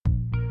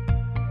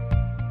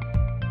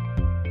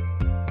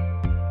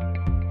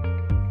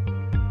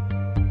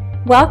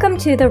Welcome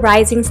to the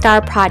Rising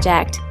Star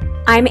Project.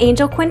 I'm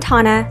Angel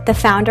Quintana, the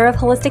founder of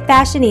Holistic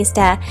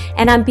Fashionista,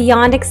 and I'm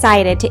beyond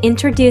excited to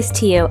introduce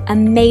to you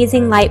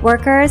amazing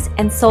lightworkers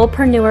and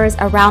soulpreneurs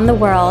around the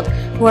world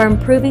who are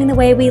improving the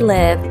way we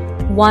live,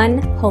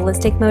 one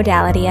holistic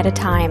modality at a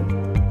time.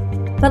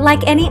 But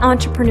like any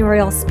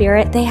entrepreneurial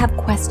spirit, they have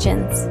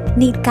questions,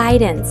 need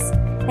guidance,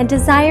 and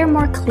desire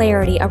more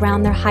clarity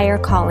around their higher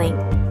calling,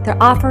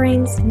 their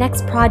offerings,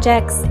 next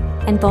projects,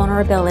 and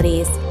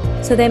vulnerabilities,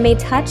 so they may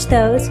touch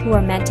those who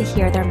are meant to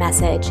hear their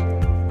message.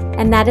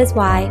 And that is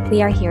why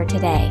we are here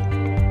today.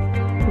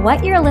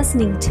 What you're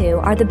listening to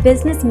are the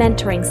business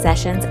mentoring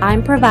sessions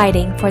I'm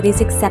providing for these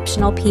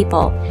exceptional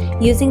people,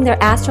 using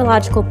their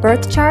astrological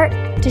birth chart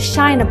to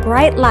shine a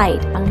bright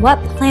light on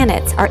what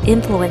planets are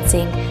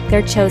influencing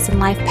their chosen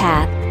life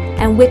path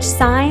and which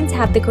signs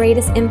have the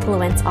greatest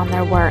influence on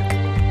their work.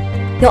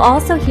 You'll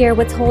also hear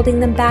what's holding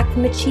them back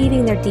from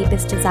achieving their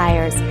deepest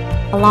desires,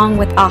 along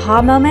with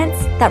aha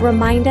moments that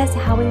remind us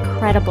how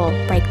incredible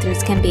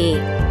breakthroughs can be.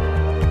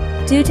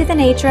 Due to the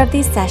nature of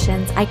these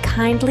sessions, I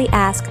kindly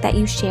ask that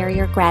you share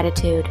your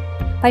gratitude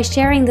by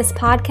sharing this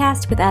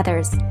podcast with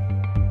others.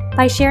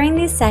 By sharing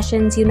these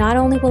sessions, you not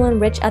only will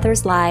enrich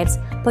others' lives,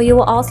 but you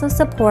will also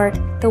support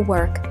the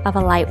work of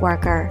a light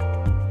worker,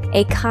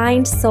 a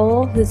kind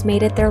soul who's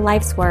made it their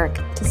life's work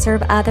to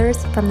serve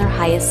others from their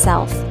highest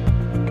self.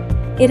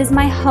 It is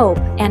my hope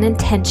and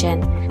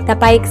intention that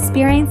by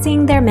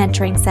experiencing their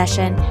mentoring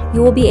session,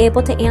 you will be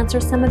able to answer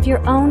some of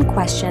your own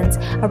questions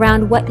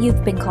around what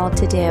you've been called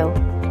to do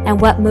and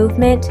what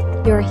movement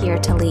you're here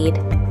to lead.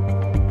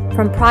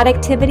 From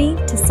productivity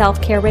to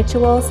self-care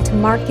rituals to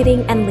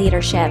marketing and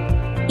leadership,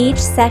 each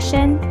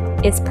session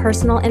is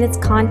personal in its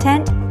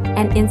content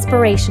and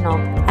inspirational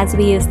as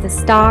we use the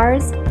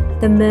stars,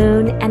 the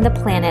moon, and the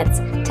planets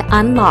to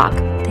unlock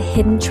the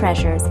hidden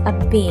treasures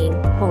of being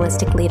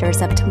holistic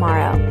leaders of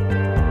tomorrow.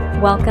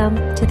 Welcome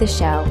to the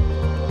show.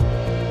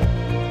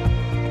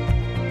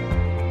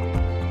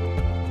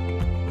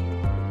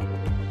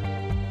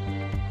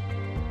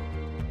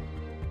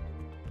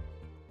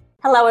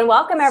 Hello and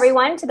welcome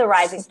everyone to the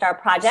Rising Star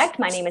Project.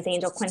 My name is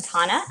Angel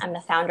Quintana. I'm the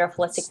founder of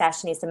Holistic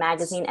Fashionista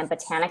magazine and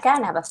Botanica,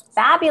 and I have a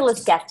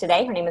fabulous guest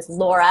today. Her name is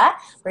Laura.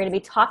 We're going to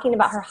be talking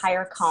about her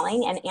higher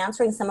calling and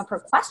answering some of her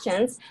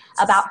questions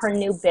about her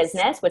new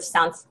business, which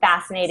sounds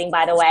fascinating,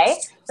 by the way.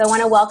 So I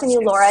want to welcome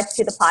you, Laura,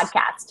 to the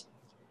podcast.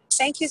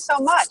 Thank you so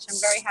much. I'm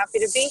very happy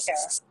to be here.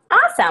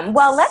 Awesome.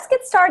 Well, let's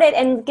get started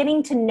in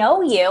getting to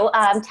know you.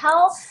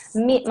 Tell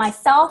me,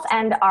 myself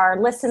and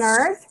our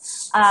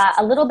listeners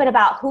a little bit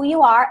about who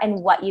you are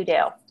and what you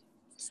do.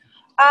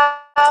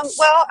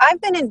 Well,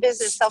 I've been in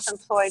business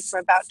self-employed for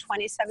about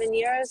 27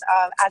 years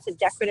as a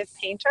decorative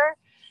painter.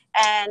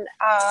 And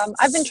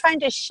I've been trying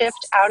to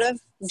shift out of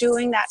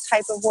doing that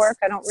type of work.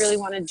 I don't really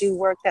want to do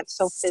work that's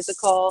so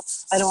physical.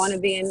 I don't want to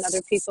be in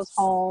other people's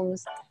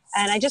homes.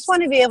 And I just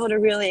want to be able to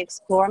really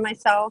explore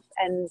myself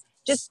and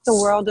just the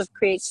world of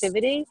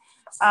creativity.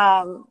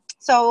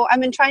 So I've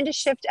been trying to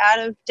shift out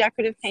of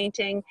decorative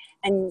painting,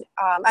 and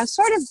I'm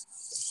sort of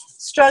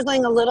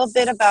struggling a little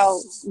bit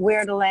about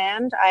where to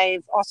land.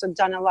 I've also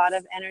done a lot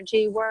of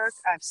energy work.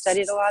 I've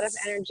studied a lot of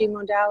energy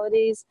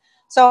modalities.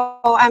 So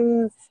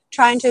I'm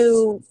kind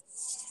of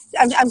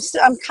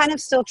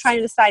still trying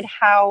to decide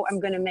how I'm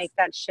going to make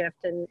that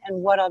shift and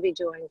what I'll be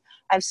doing.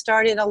 I've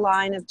started a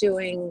line of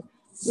doing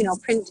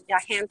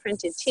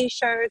hand-printed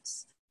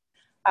T-shirts,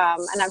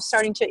 and I'm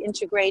starting to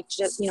integrate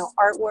just,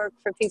 artwork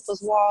for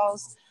people's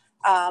walls.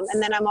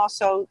 And then I'm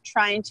also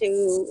trying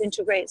to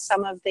integrate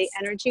some of the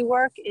energy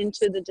work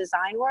into the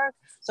design work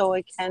so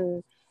it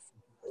can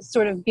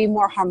sort of be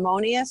more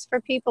harmonious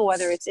for people,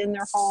 whether it's in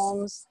their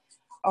homes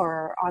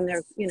or on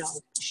their,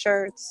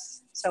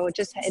 shirts. So it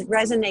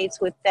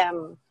resonates with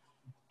them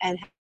and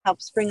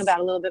helps bring about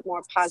a little bit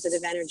more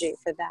positive energy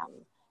for them.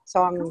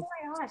 So I'm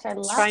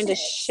trying to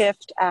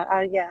shift.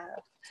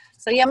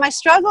 So my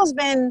struggle's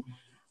been,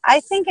 I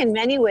think in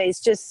many ways,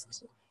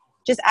 just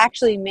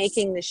actually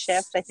making the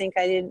shift. I think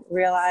I didn't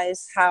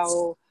realize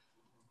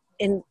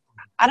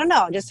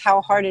just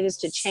how hard it is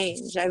to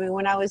change. I mean,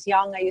 when I was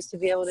young, I used to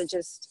be able to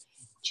just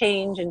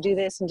change and do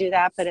this and do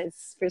that. But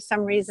it's, for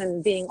some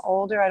reason, being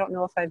older, I don't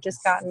know if I've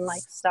just gotten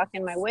stuck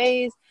in my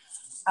ways.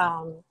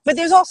 But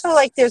there's also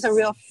there's a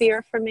real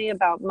fear for me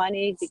about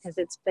money because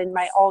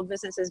my old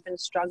business has been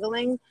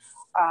struggling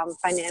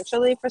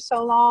financially for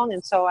so long.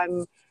 And so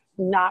I'm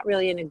not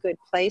really in a good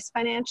place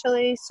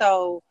financially.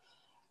 So,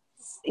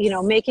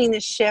 making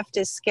this shift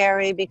is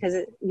scary because,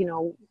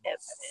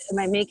 am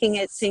I making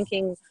it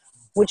thinking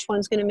which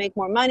one's going to make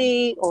more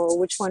money or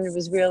which one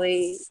was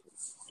really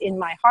in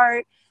my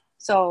heart?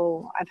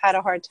 So I've had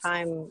a hard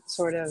time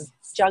sort of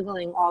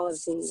juggling all of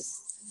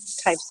these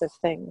types of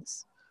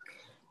things.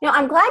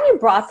 I'm glad you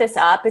brought this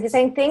up because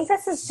I think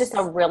this is just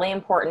a really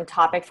important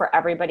topic for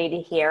everybody to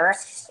hear,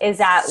 is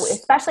that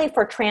especially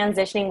for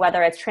transitioning,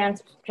 whether it's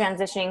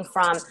transitioning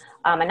from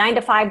a 9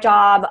 to 5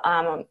 job,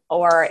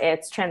 or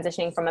it's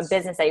transitioning from a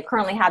business that you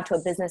currently have to a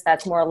business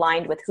that's more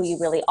aligned with who you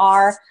really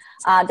are.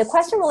 The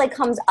question really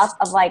comes up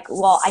of like,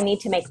 well, I need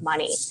to make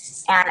money.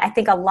 And I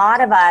think a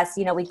lot of us,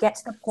 we get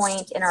to the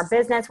point in our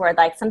business where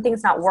like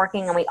something's not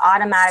working and we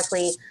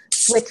automatically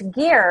switch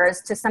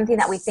gears to something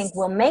that we think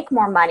will make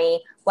more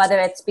money, whether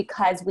it's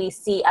because we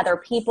see other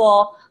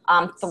people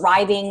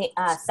thriving,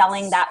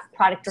 selling that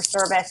product or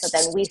service. So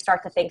then we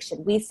start to think,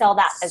 should we sell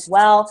that as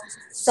well?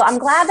 So I'm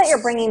glad that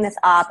you're bringing this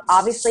up.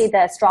 Obviously,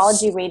 the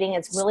astrology reading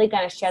is really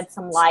going to shed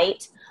some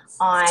light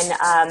on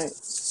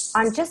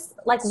just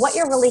like what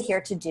you're really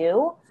here to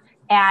do,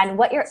 and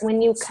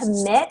when you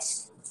commit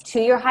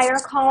to your higher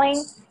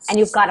calling and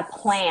you've got a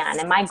plan.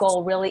 And my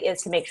goal really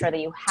is to make sure that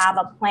you have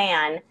a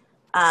plan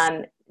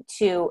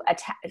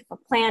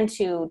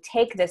to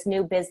take this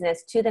new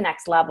business to the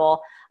next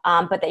level,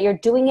 but that you're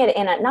doing it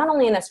not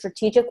only in a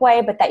strategic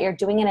way, but that you're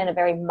doing it in a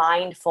very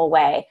mindful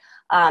way.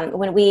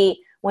 When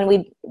we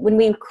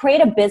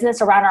create a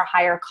business around our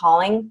higher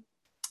calling,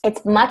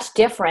 it's much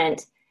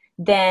different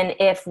than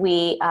if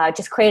we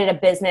just created a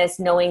business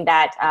knowing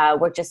that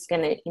we're just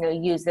going to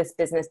use this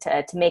business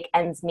to make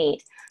ends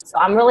meet. So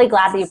I'm really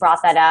glad that you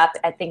brought that up.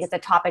 I think it's a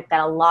topic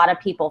that a lot of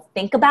people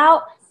think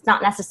about. It's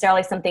not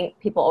necessarily something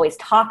people always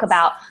talk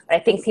about, but I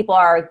think people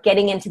are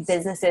getting into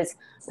businesses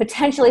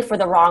potentially for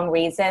the wrong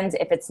reasons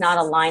if it's not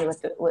aligned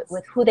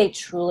with who they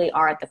truly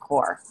are at the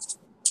core.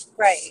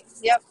 Right.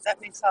 Yep. That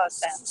makes a lot of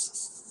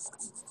sense.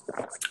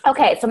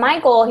 Okay. So my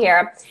goal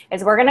here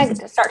is we're going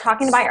to start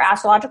talking about your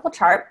astrological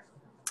chart.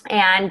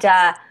 And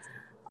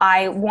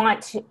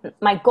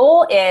my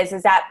goal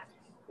is that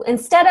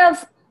instead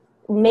of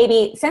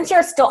maybe, since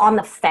you're still on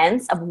the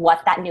fence of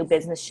what that new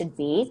business should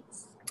be,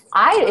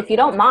 if you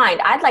don't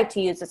mind, I'd like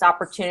to use this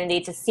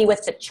opportunity to see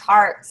what the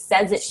chart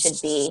says it should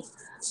be,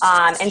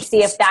 and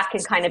see if that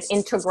can kind of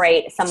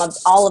integrate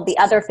all of the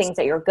other things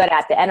that you're good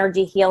at, the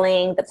energy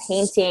healing, the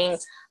painting,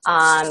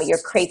 your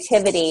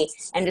creativity,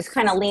 and just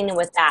kind of lean in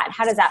with that.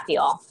 How does that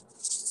feel?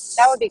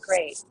 That would be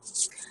great.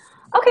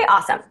 Okay,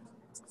 awesome.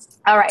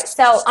 All right,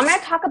 so I'm going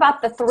to talk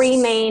about the three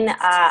main,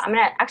 I'm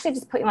going to actually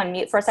just put you on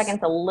mute for a second.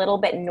 It's a little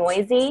bit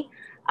noisy.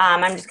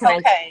 I'm just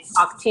going to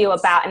talk to you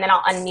about, and then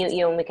I'll unmute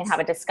you and we can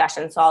have a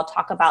discussion. So I'll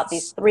talk about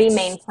these three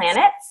main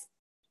planets.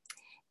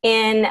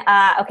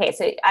 Okay,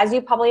 so as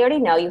you probably already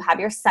know, you have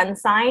your sun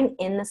sign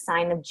in the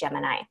sign of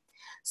Gemini.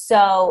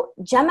 So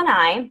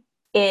Gemini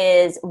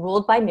is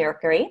ruled by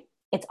Mercury.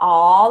 It's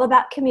all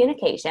about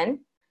communication.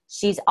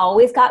 She's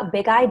always got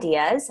big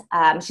ideas.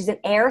 She's an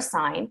air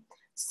sign.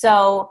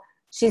 So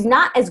she's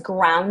not as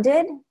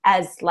grounded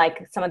as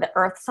like some of the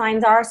earth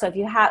signs are. So if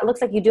you have, it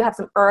looks like you do have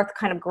some earth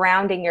kind of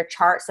grounding your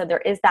chart. So there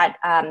is that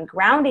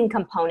grounding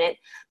component,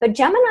 but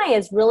Gemini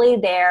is really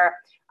there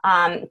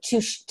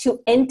to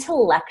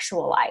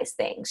intellectualize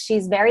things.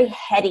 She's very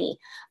heady.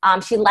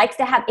 She likes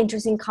to have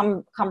interesting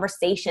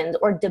conversations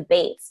or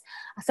debates.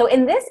 So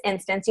in this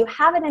instance, you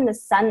have it in the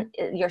sun,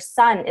 your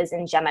sun is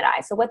in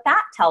Gemini. So what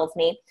that tells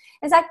me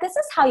is that this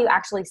is how you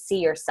actually see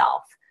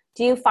yourself.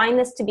 Do you find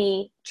this to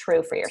be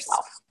true for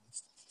yourself?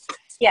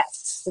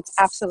 Yes, it's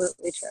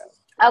absolutely true.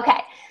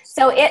 Okay.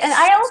 So and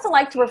I also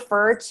like to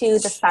refer to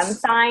the sun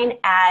sign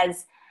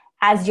as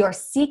your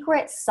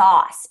secret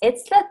sauce.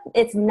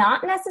 It's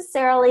not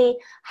necessarily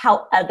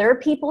how other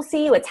people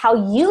see you. It's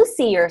how you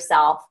see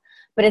yourself,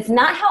 but it's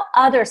not how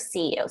others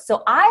see you.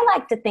 So I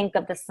like to think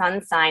of the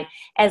sun sign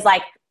as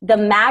like the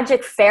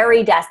magic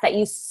fairy dust that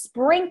you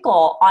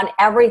sprinkle on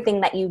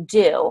everything that you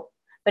do,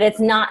 but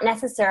it's not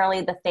necessarily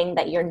the thing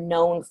that you're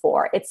known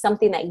for. It's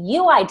something that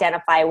you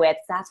identify with.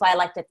 That's why I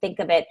like to think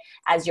of it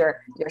as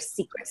your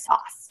secret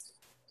sauce.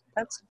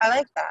 I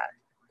like that.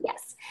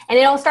 Yes. And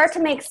it'll start to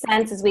make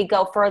sense as we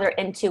go further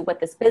into what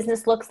this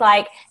business looks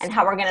like and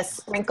how we're going to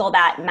sprinkle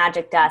that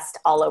magic dust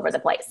all over the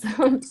place.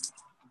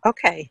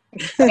 Okay.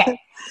 Okay.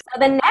 So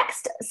the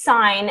next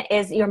sign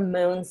is your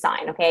moon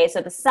sign. Okay.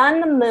 So the sun,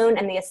 the moon,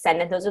 and the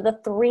ascendant, those are the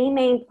three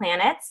main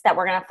planets that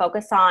we're going to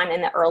focus on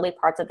in the early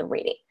parts of the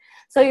reading.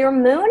 So your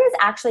moon is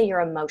actually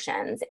your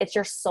emotions. It's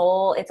your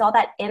soul. It's all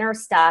that inner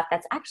stuff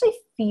that's actually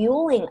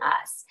fueling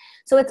us.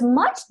 So it's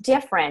much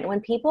different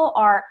when people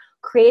are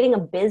creating a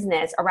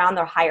business around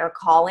their higher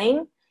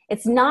calling.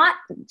 It's not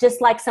just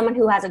like someone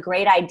who has a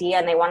great idea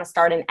and they want to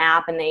start an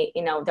app and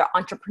they're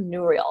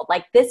entrepreneurial.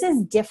 Like this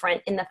is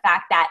different in the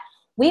fact that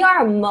we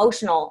are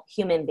emotional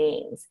human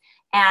beings.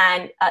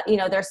 And,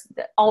 there's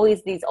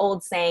always these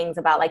old sayings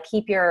about like,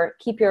 keep your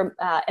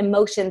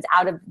emotions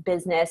out of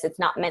business. It's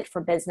not meant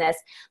for business.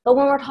 But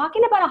when we're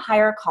talking about a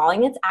higher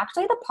calling, it's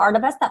actually the part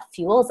of us that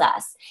fuels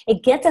us.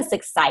 It gets us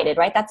excited,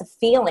 right? That's a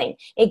feeling.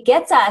 It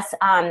gets us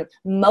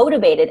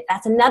motivated.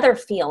 That's another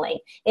feeling.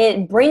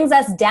 It brings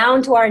us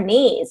down to our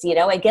knees.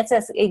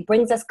 It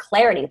brings us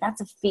clarity.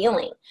 That's a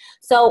feeling.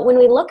 So when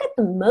we look at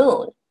the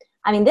moon,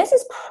 I mean, this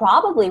is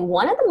probably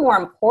one of the more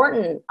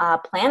important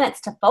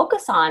planets to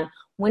focus on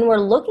when we're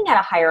looking at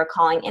a higher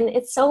calling. And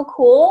it's so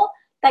cool.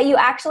 that you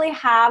actually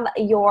have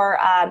your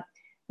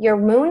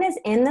moon is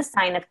in the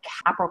sign of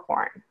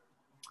Capricorn.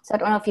 So I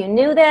don't know if you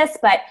knew this,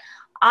 but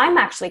I'm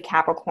actually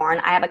Capricorn.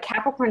 I have a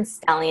Capricorn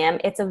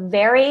stellium. It's a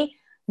very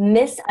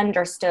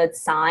misunderstood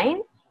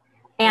sign.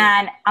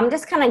 And I'm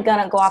just kind of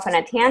going to go off on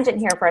a tangent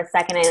here for a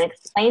second and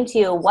explain to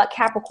you what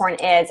Capricorn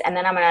is, and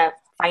then I'm going to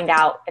find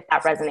out if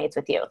that resonates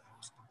with you.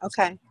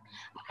 Okay.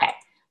 Okay.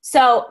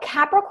 So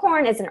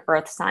Capricorn is an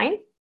earth sign.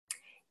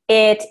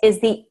 It is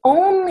the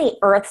only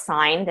earth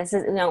sign. This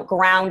is,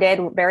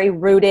 grounded, very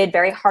rooted,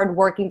 very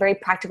hardworking, very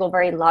practical,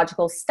 very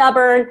logical,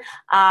 stubborn,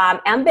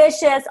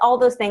 ambitious, all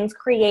those things,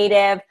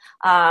 creative,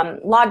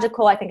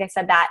 logical. I think I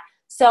said that.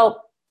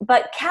 So,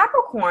 but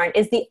Capricorn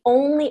is the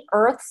only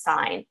earth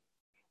sign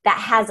that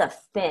has a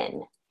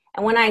fin.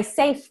 And when I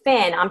say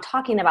fin, I'm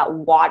talking about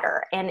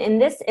water. And in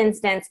this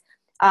instance,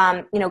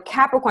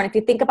 Capricorn, if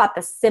you think about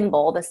the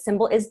symbol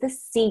is the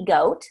sea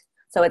goat.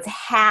 So it's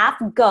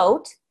half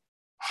goat,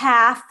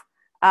 half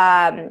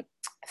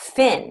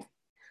fin.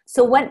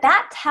 So what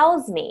that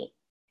tells me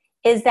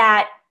is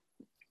that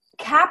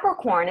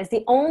Capricorn is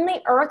the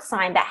only earth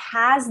sign that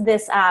has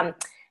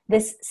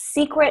this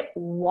secret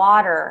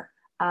water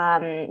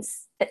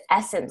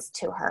essence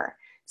to her.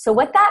 So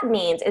what that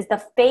means is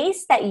the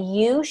face that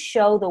you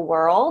show the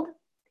world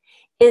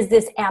is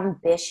this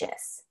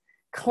ambitious,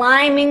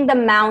 climbing the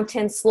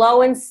mountain,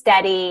 slow and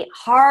steady,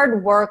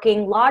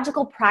 hardworking,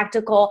 logical,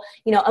 practical,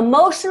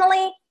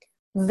 emotionally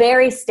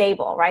very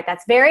stable, right?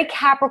 That's very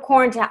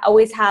Capricorn to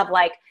always have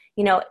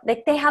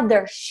they have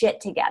their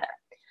shit together.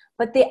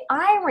 But the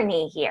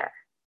irony here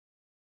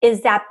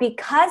is that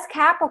because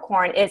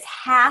Capricorn is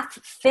half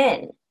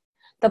fin,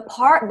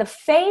 the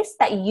face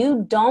that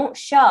you don't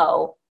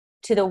show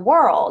to the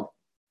world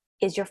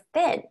is your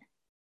fin.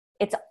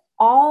 It's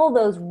all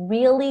those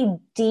really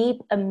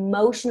deep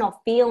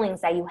emotional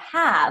feelings that you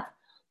have,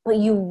 but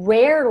you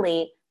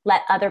rarely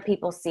let other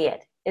people see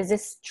it. Is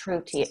this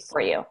true for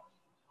you?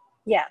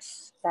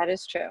 Yes, that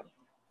is true.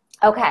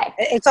 Okay.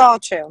 It's all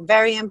true.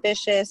 Very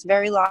ambitious,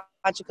 very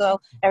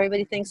logical.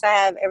 Everybody thinks I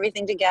have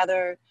everything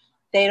together.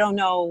 They don't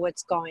know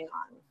what's going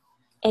on.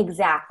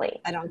 Exactly.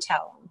 I don't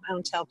tell them. I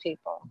don't tell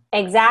people.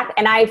 Exactly.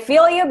 And I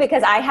feel you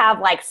because I have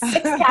 6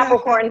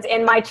 Capricorns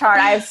in my chart.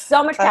 I have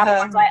so much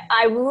Capricorn. So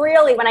I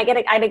really, I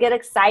get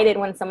excited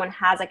when someone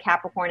has a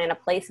Capricorn in a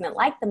placement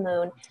like the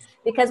moon,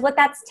 because what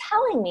that's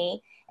telling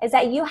me is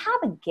that you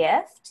have a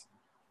gift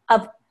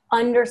of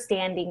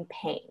understanding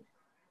pain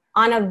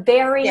on a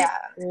very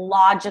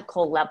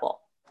logical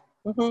level.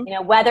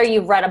 Mm-hmm. Whether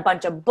you've read a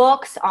bunch of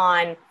books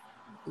on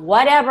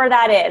whatever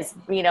that is,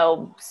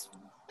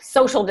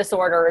 social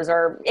disorders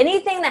or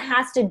anything that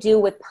has to do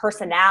with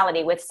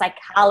personality, with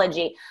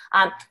psychology.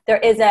 There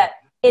is a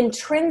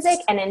intrinsic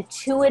and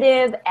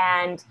intuitive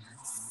and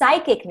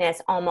psychicness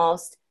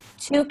almost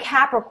to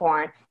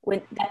Capricorn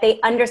that they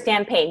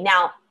understand pain.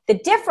 Now, the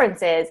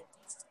difference is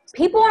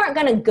people aren't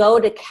going to go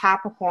to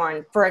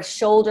Capricorn for a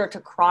shoulder to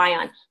cry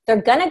on. They're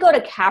going to go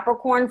to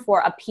Capricorn for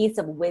a piece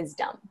of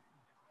wisdom.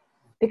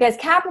 Because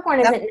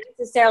Capricorn isn't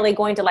necessarily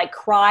going to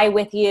cry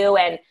with you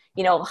and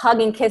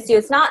hug and kiss you.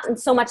 It's not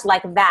so much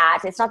like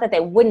that. It's not that they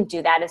wouldn't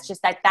do that. It's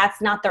just that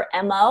that's not their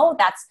MO.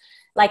 That's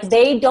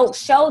they don't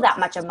show that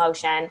much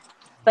emotion,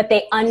 but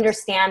they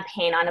understand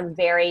pain on a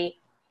very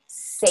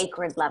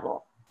sacred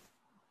level.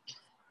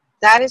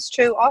 That is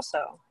true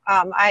also.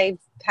 I've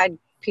had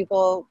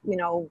people,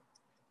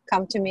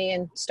 come to me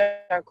and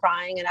start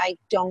crying, and I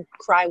don't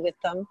cry with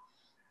them.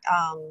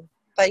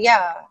 But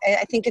yeah,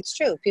 I think it's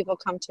true. People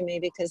come to me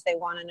because they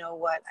want to know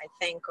what I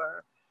think,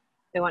 or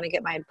they want to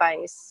get my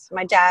advice.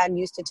 My dad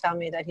used to tell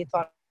me that he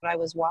thought I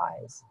was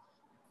wise.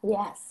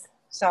 Yes.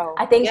 So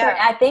I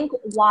think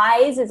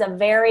wise is a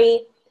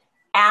very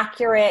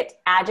accurate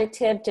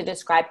adjective to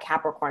describe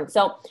Capricorn.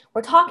 So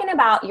we're talking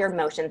about your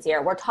emotions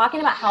here. We're talking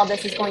about how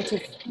this is going to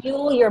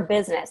fuel your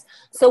business.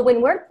 So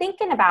when we're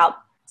thinking about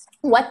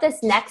what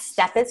this next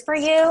step is for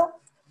you,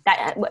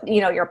 that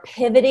you're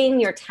pivoting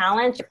your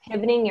talents, you're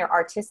pivoting your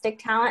artistic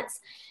talents,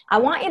 I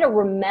want you to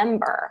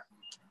remember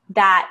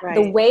that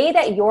the way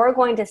that you're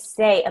going to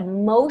stay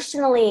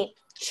emotionally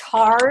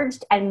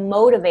charged and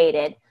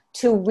motivated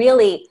to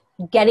really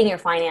getting your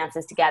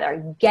finances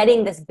together,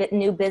 getting this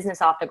new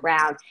business off the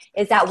ground,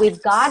 is that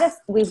we've got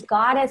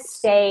to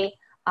stay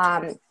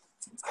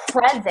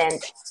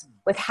present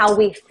with how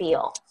we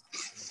feel.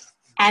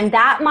 And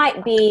that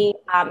might be,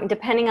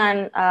 depending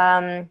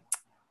on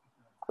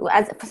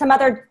as some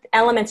other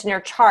elements in your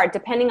chart,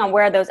 depending on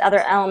where those other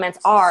elements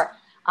are,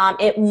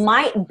 it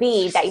might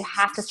be that you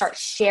have to start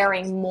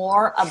sharing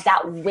more of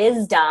that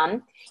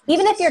wisdom.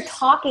 Even if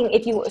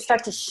if you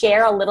start to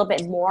share a little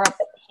bit more of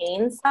the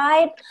pain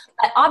side,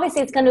 but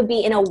obviously it's going to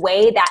be in a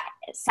way that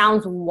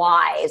sounds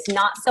wise,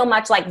 not so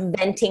much like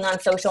venting on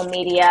social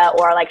media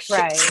or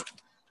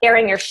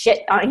sharing your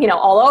shit on,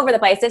 all over the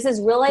place. This is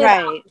really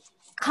about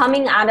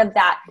coming out of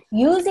that,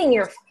 using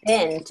your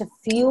fin to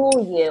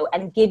fuel you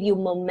and give you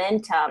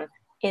momentum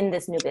in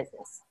this new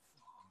business.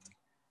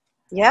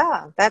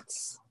 Yeah, that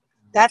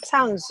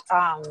sounds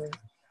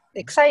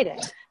exciting.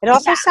 It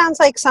also sounds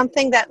like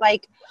something that I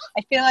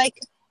feel like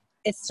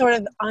it's sort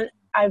of,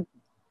 I've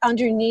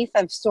underneath,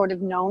 I've sort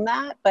of known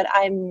that, but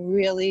I'm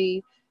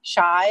really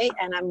shy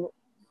and I'm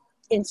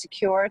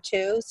insecure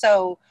too.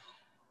 So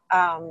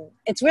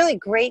it's really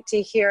great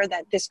to hear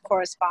that this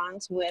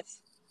corresponds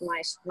with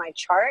my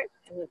chart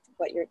and with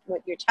what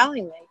you're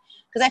telling me,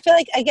 because I feel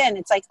like, again,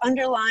 it's like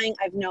underlying,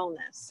 I've known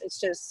this, it's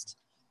just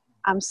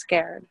I'm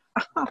scared.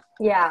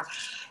 Yeah.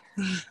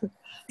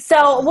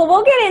 So, well,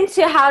 we'll get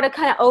into how to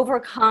kind of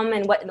overcome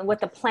and what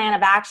the plan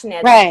of action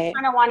is. Right. I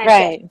kind of wanted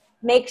Right. to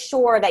make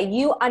sure that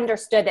you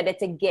understood that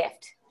it's a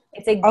gift.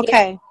 It's a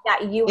Okay. gift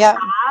that you Yeah.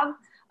 have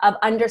of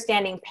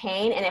understanding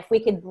pain. And if we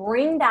could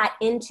bring that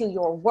into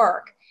your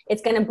work,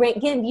 it's going to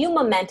give you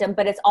momentum,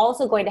 but it's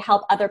also going to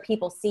help other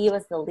people see you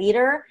as the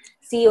leader,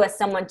 see you as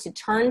someone to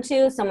turn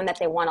to, someone that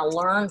they want to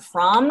learn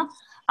from.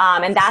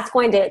 And that's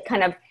going to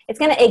it's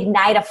going to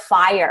ignite a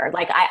fire.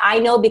 Like I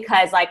know,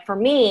 because like for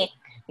me,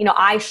 you know,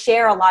 I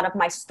share a lot of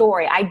my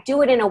story. I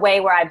do it in a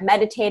way where I've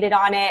meditated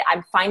on it.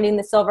 I'm finding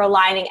the silver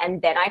lining,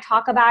 and then I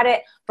talk about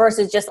it,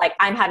 versus just like,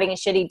 I'm having a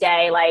shitty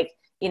day. Like,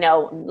 you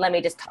know, let me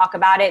just talk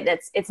about it.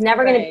 It's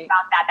never going to be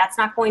about that. That's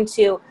not going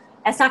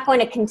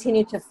to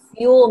continue to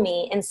fuel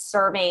me in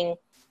serving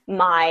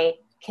my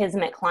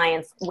Kismet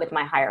clients with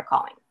my higher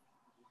calling.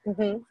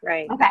 Mm-hmm.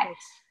 Right. Okay.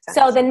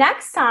 So the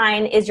next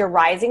sign is your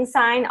rising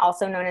sign,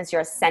 also known as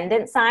your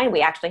ascendant sign.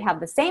 We actually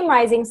have the same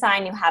rising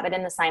sign. You have it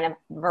in the sign of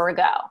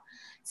Virgo.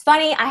 It's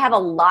funny, I have a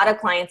lot of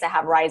clients that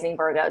have rising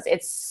Virgos.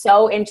 It's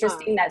so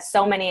interesting that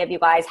so many of you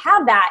guys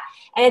have that.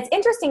 And it's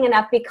interesting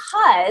enough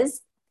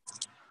because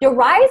your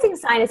rising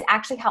sign is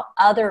actually how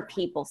other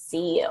people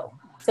see you.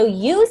 So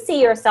you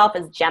see yourself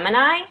as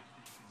Gemini,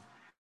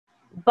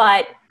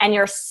 and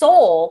your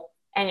soul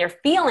and your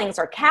feelings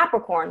are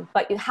Capricorn,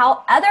 but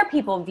how other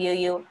people view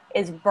you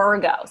is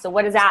Virgo. So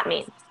what does that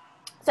mean?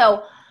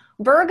 So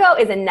Virgo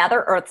is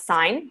another earth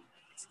sign.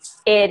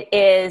 It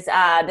is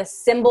the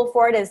symbol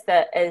for it is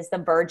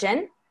the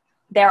Virgin.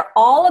 They're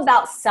all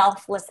about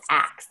selfless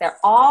acts. They're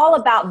all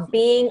about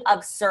being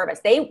of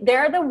service.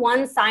 They're the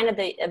one sign of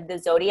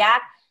the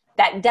zodiac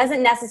that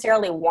doesn't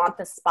necessarily want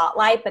the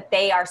spotlight, but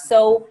they are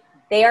so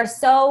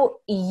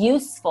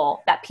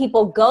useful that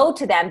people go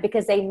to them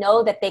because they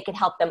know that they can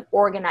help them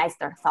organize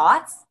their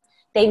thoughts.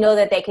 They know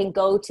that they can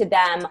go to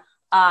them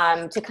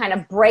to kind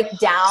of break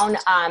down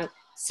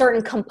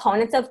certain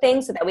components of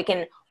things so that we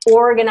can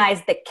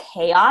organize the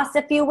chaos,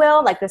 if you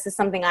will. Like, this is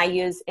something I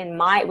use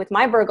with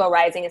my Virgo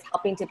rising, is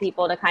helping to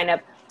people to kind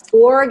of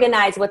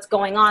organize what's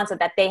going on so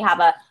that they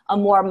have a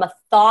more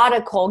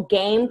methodical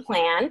game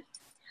plan.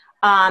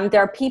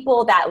 There are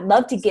people that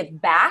love to give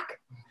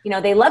back. You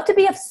know, they love to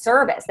be of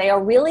service. They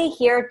are really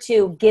here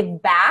to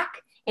give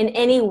back in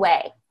any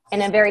way,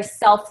 in a very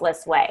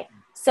selfless way.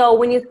 So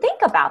when you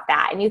think about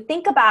that and you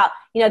think about,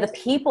 you know, the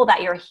people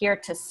that you're here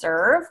to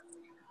serve,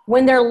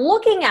 when they're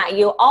looking at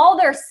you, all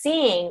they're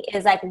seeing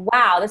is like,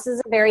 wow, this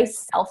is a very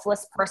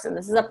selfless person.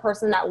 This is a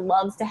person that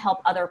loves to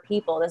help other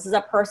people. This is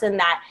a person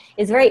that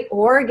is very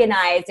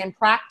organized and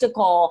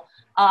practical,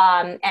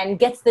 and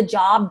gets the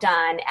job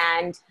done,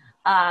 and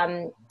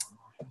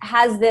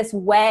has this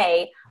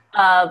way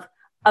of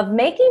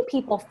making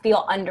people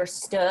feel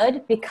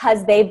understood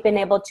because they've been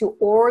able to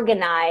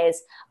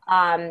organize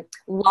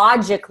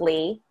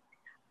logically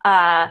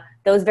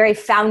those very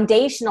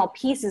foundational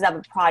pieces of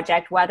a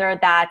project, whether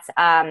that's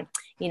the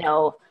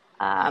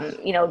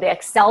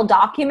Excel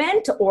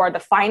document or the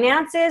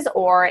finances,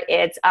 or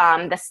it's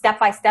the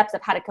step-by-steps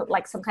of how to,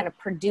 like, some kind of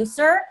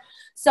producer.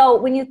 So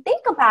when you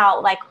think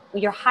about like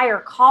your higher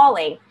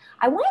calling,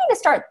 I want you to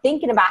start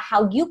thinking about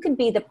how you could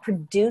be the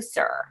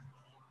producer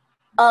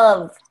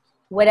of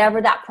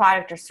whatever that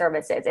product or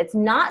service is. It's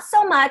not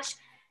so much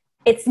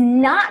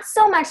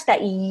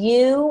that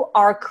you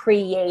are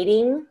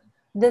creating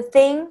the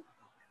thing.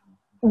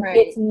 Right.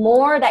 It's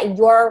more that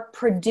you're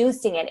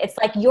producing it. It's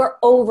like you're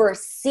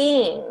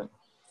overseeing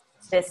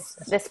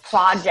this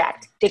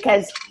project,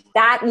 because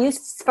that you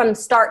from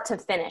start to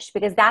finish,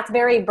 because that's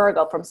very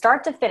Virgo, from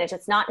start to finish.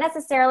 It's not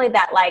necessarily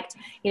that, like,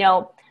 you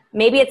know,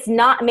 maybe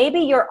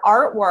your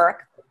artwork,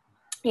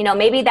 you know,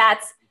 maybe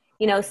that's,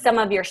 you know, some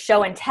of your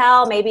show and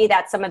tell, maybe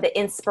that's some of the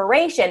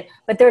inspiration,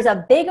 but there's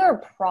a bigger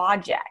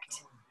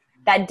project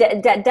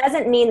that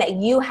doesn't mean that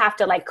you have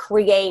to like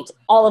create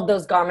all of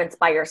those garments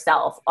by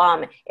yourself.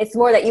 It's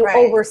more that you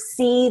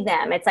oversee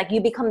them. It's like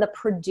you become the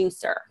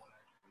producer.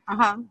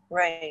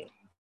 Right.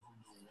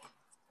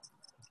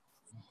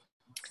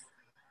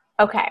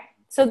 Okay.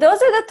 So those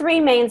are the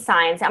three main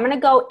signs. I'm going to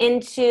go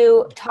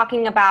into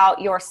talking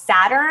about your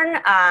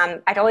Saturn.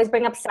 I'd always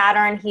bring up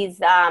Saturn. He's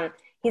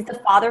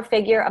the father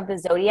figure of the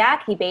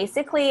zodiac. He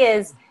basically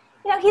is,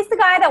 you know, he's the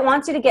guy that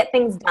wants you to get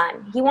things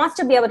done. He wants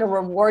to be able to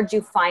reward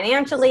you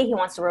financially. He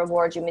wants to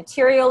reward you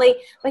materially,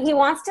 but he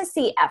wants to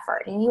see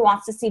effort and he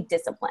wants to see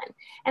discipline.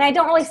 And I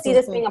don't really see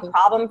this being a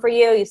problem for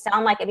you. You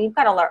sound like, if you've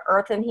got a lot of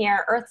earth in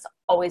here, earths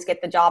always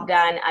get the job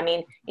done. I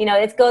mean, you know,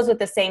 it goes with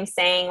the same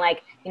saying,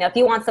 like, you know, if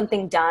you want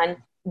something done,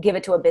 give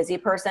it to a busy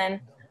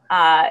person.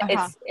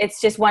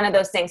 It's just one of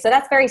those things. So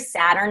that's very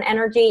Saturn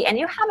energy, and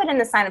you have it in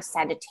the sign of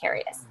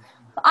Sagittarius.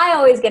 I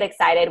always get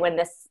excited when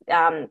this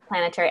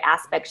planetary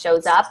aspect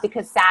shows up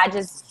because Sag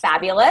is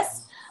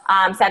fabulous.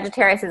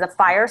 Sagittarius is a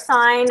fire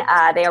sign.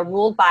 They are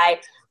ruled by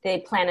the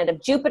planet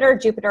of Jupiter.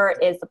 Jupiter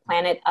is the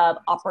planet of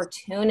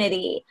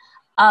opportunity,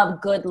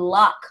 of good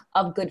luck,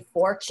 of good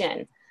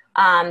fortune.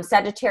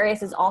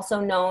 Sagittarius is also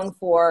known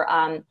for,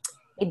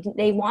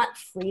 they want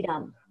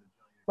freedom,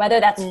 whether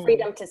that's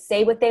freedom to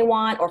say what they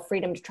want or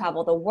freedom to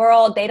travel the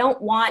world. They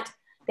don't want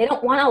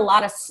a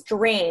lot of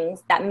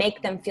strings that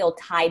make them feel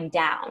tied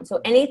down.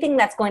 So anything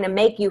that's going to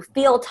make you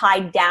feel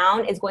tied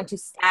down is going to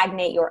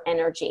stagnate your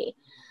energy.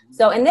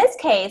 So in this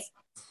case,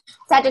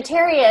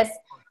 Sagittarius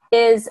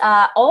is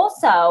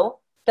also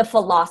the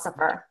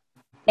philosopher.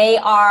 They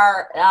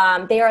are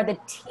the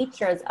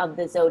teachers of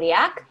the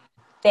zodiac.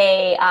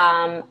 They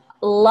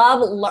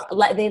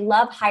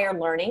love higher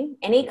learning,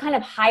 any kind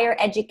of higher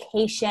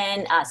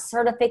education,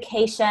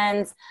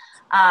 certifications,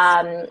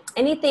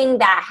 anything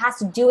that has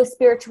to do with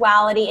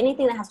spirituality,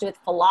 anything that has to do with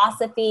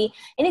philosophy,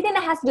 anything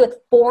that has to do with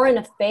foreign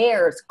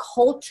affairs,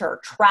 culture,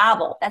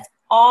 travel. That's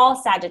all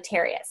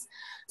Sagittarius.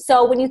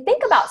 So when you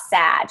think about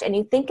Sag and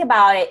you think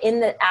about it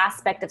in the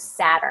aspect of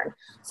Saturn,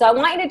 so I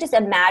want you to just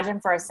imagine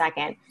for a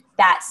second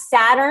that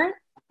Saturn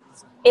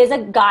is a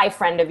guy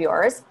friend of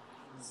yours.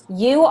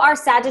 You are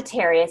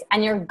Sagittarius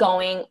and you're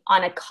going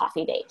on a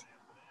coffee date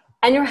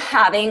and you're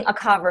having a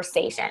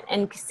conversation.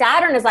 And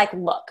Saturn is like,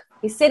 look,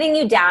 he's sitting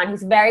you down.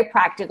 He's very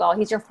practical.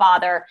 He's your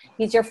father.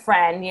 He's your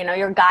friend,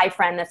 your guy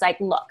friend that's like,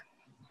 look,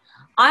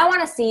 I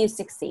want to see you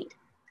succeed.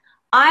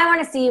 I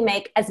want to see you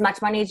make as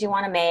much money as you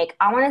want to make.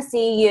 I want to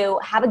see you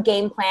have a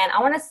game plan.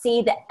 I want to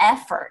see the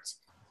effort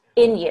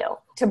in you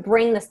to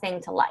bring this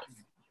thing to life.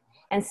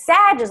 And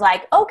Sag is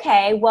like,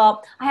 okay,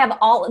 well, I have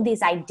all of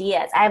these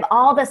ideas. I have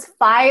all this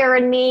fire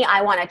in me.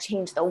 I want to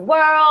change the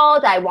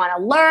world. I want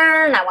to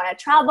learn. I want to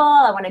travel.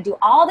 I want to do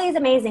all these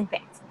amazing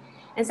things.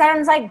 And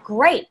Saturn's like,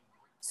 great.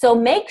 So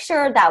make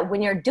sure that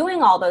when you're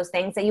doing all those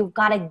things that you've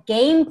got a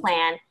game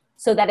plan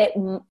so that it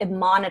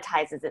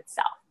monetizes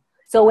itself.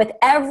 So with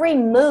every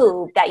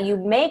move that you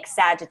make,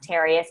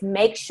 Sagittarius,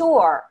 make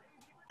sure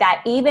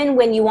that even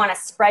when you want to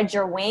spread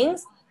your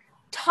wings,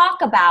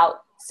 talk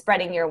about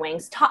spreading your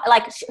wings.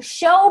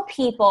 Show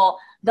people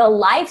the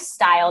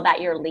lifestyle that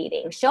you're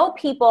leading. Show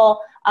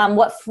people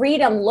what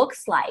freedom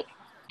looks like,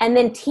 and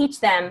then teach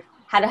them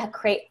how to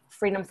create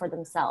freedom for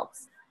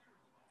themselves.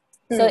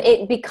 So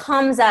it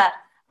becomes a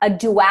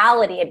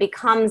duality. It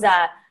becomes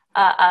a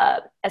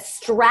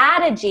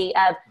strategy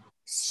of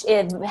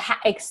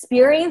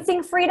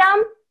experiencing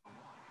freedom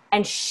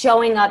and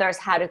showing others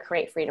how to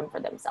create freedom for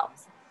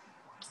themselves.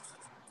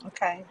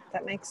 Okay,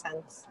 that makes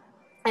sense.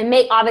 And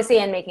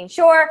making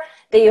sure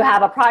that you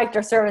have a product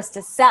or service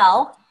to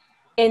sell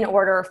in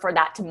order for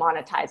that to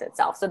monetize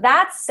itself. So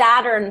that's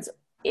Saturn's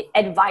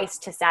advice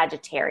to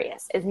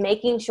Sagittarius, is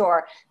making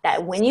sure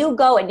that when you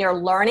go and you're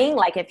learning,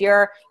 like if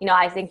you're,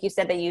 I think you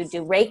said that you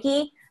do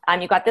Reiki,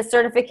 you got this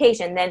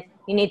certification, then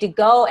you need to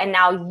go and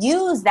now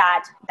use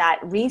that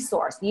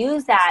resource,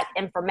 use that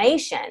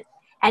information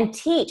and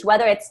teach,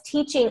 whether it's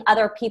teaching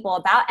other people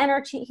about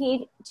energy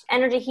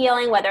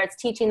healing, whether it's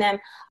teaching them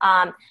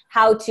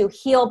how to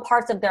heal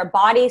parts of their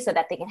body so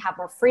that they can have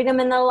more freedom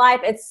in their life.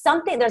 It's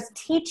something, there's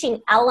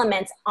teaching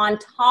elements on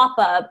top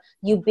of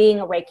you being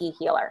a Reiki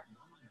healer.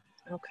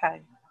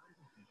 Okay.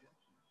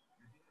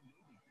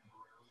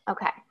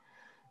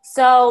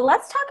 So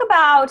let's talk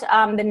about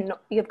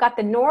you've got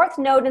the North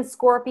Node in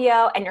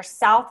Scorpio and your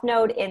South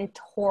Node in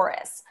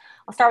Taurus.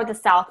 I'll start with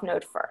the South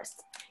Node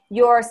first.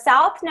 Your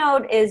South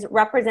Node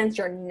represents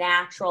your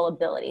natural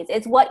abilities.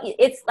 It's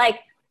like,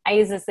 I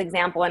use this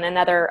example in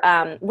another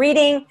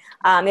reading.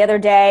 The other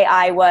day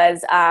I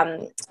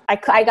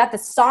got the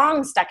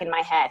song stuck in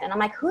my head and I'm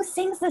like, who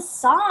sings this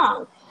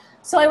song?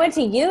 So I went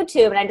to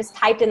YouTube and I just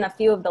typed in a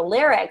few of the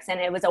lyrics and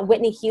it was a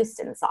Whitney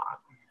Houston song.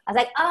 I was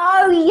like,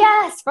 oh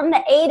yes, from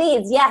the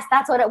 80s. Yes,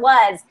 that's what it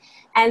was.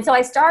 And so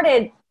I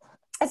started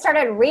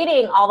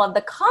reading all of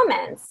the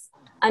comments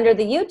under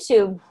the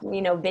YouTube,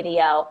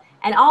 video.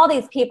 And all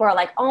these people are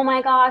like, oh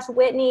my gosh,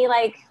 Whitney,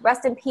 like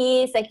rest in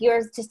peace. Like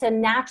you're just a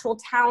natural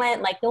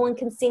talent. Like no one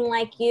can sing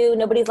like you.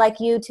 Nobody's like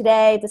you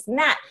today, this and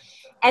that.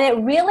 And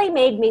it really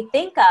made me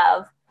think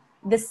of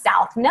the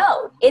South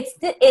Node.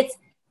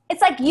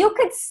 It's like you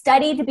could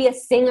study to be a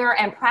singer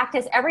and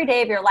practice every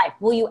day of your life.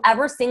 Will you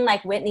ever sing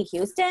like Whitney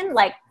Houston?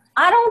 Like,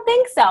 I don't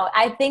think so.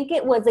 I think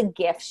it was a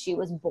gift she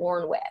was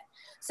born with.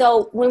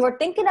 So when we're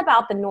thinking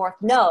about the North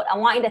Node, I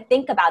want you to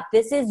think about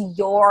this is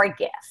your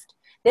gift.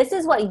 This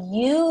is what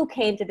you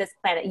came to this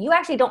planet. You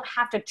actually don't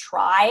have to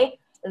try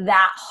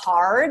that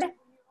hard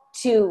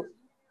to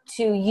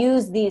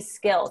use these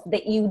skills,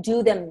 that you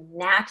do them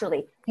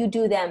naturally. You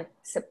do them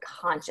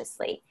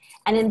subconsciously.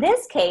 And in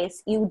this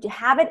case, you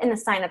have it in the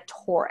sign of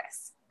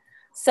Taurus.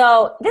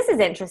 So this is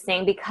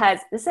interesting because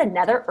this is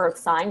another earth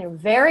sign. You're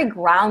very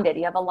grounded.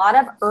 You have a lot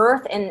of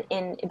earth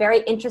in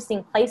very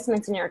interesting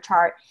placements in your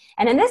chart.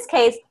 And in this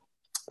case,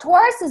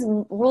 Taurus is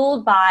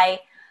ruled by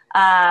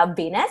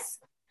Venus.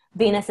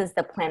 Venus is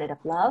the planet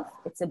of love.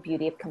 It's a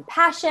beauty of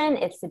compassion.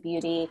 It's a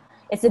beauty.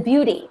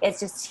 It's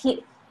just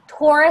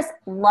Taurus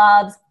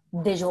loves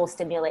visual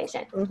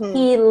stimulation. Mm-hmm.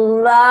 He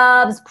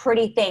loves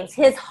pretty things.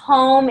 His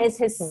home is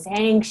his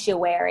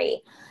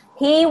sanctuary.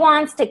 He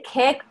wants to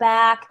kick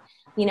back,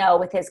 you know,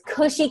 with his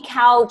cushy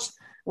couch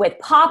with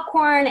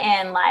popcorn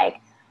and like,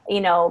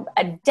 you know,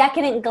 a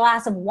decadent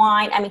glass of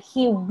wine. I mean,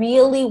 he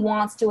really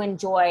wants to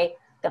enjoy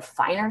the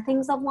finer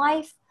things of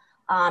life.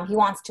 He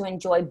wants to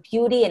enjoy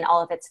beauty in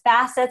all of its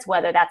facets,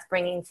 whether that's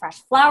bringing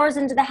fresh flowers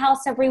into the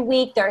house every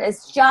week. There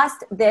is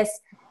just this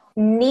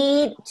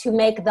need to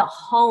make the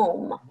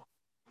home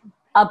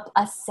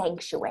a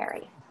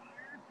sanctuary.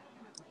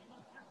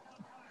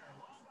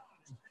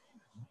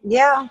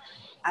 Yeah,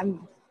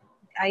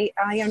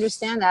 I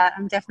understand that.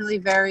 I'm definitely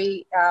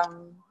very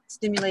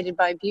stimulated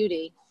by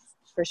beauty,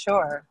 for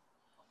sure.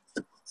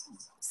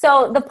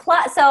 So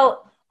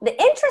the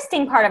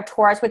interesting part of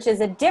Taurus, which is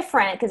a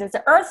different, because it's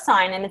an earth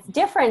sign and it's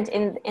different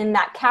in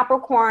that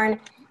Capricorn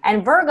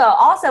and Virgo,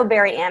 also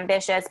very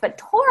ambitious, but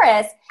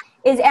Taurus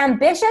is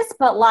ambitious,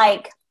 but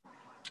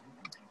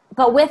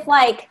with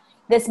like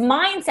this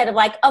mindset of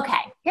like,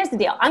 okay, here's the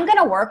deal. I'm going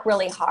to work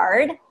really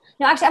hard.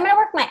 No, actually, I'm going to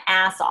work my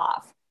ass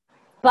off,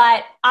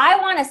 but I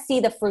want to see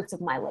the fruits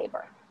of my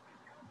labor.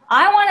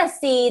 I want to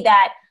see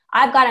that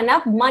I've got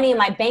enough money in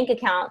my bank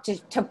account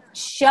to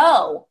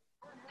show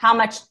how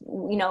much,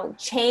 you know,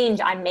 change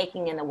I'm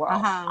making in the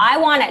world. I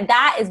want it.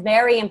 That is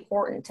very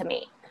important to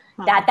me,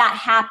 that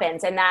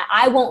happens, and that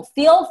I won't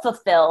feel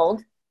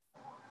fulfilled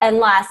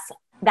unless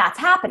that's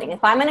happening.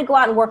 If I'm going to go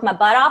out and work my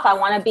butt off, I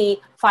want to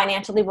be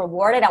financially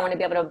rewarded. I want to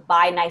be able to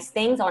buy nice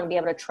things. I want to be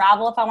able to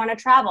travel if I want to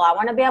travel. I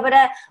want to be able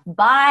to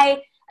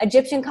buy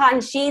Egyptian cotton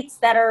sheets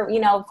that are, you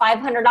know,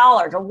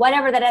 $500 or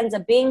whatever that ends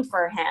up being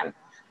for him.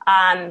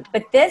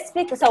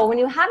 So when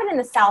you have it in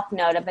the South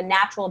Node of a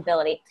natural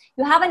ability,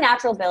 you have a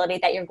natural ability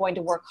that you're going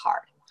to work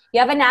hard. You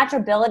have a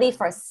natural ability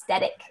for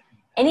aesthetic.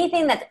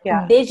 Anything that's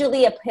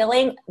visually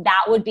appealing,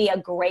 that would be a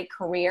great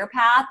career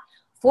path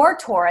for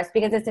Taurus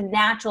because it's a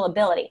natural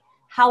ability.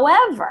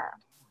 However,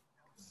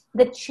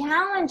 the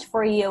challenge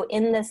for you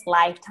in this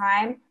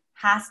lifetime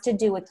has to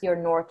do with your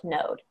North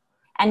Node.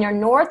 And your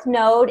North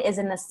Node is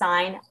in the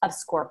sign of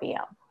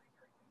Scorpio.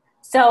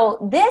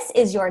 So this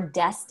is your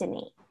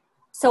destiny.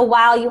 So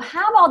while you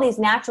have all these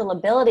natural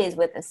abilities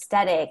with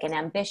aesthetic and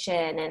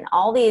ambition and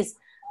all these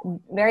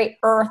very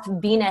Earth,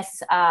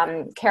 Venus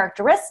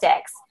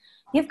characteristics,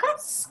 you've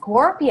got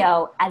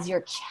Scorpio as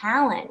your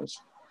challenge.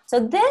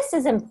 So this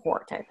is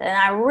important, and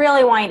I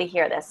really want you to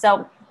hear this.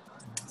 So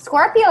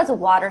Scorpio is a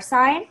water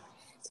sign.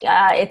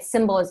 Its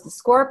symbol is the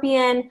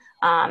scorpion.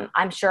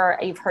 I'm sure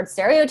you've heard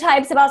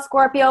stereotypes about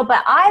Scorpio,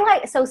 but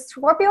so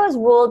Scorpio is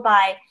ruled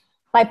by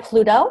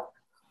Pluto.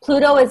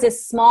 Pluto is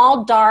this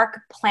small, dark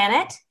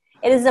planet.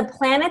 It is a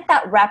planet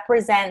that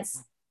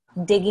represents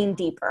digging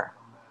deeper.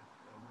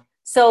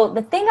 So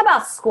the thing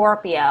about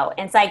Scorpio,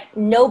 it's like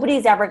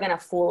nobody's ever going to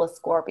fool a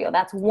Scorpio.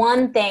 That's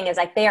one thing, is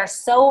like they are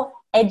so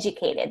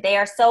educated. They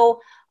are so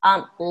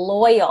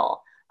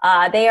loyal.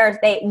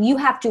 You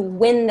have to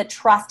win the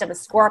trust of a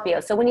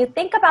Scorpio. So when you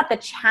think about the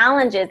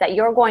challenges that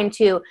you're going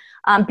to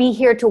be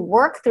here to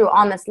work through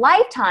on this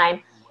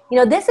lifetime, you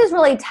know, this is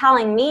really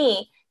telling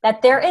me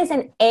that there is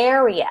an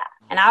area,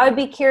 and I would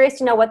be curious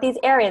to know what these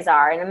areas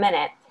are in a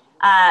minute.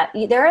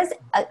 There is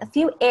a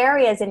few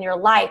areas in your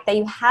life that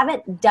you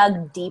haven't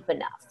dug deep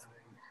enough.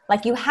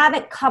 Like you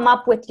haven't come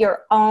up with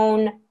your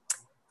own,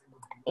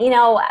 you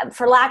know,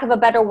 for lack of a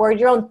better word,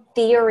 your own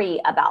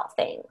theory about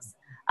things.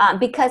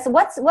 Because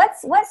what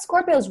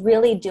Scorpio is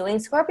really doing,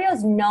 Scorpio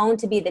is known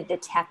to be the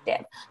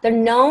detective. They're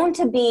known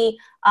to be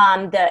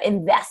the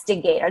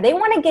investigator. They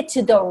want to get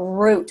to the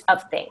root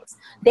of things.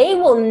 They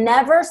will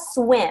never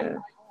swim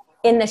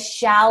in the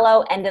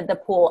shallow end of the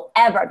pool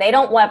ever. They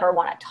don't ever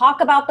want to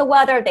talk about the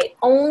weather. They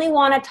only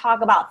want to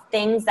talk about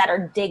things that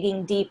are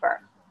digging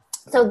deeper.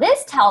 So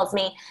this tells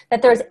me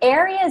that there's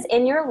areas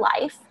in your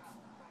life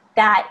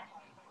that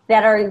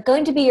are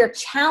going to be your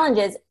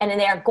challenges, and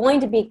they are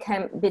going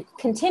to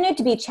continue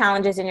to be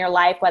challenges in your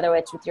life, whether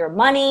it's with your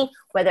money,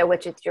 whether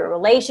it's with your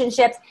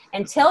relationships,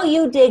 until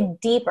you dig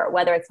deeper,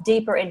 whether it's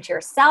deeper into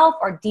yourself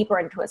or deeper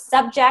into a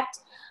subject.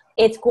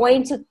 It's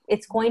going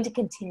to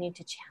continue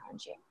to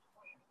challenge you.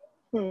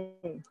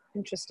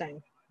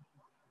 Interesting.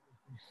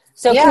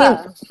 So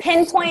can you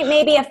pinpoint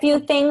maybe a few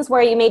things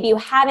where you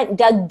haven't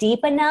dug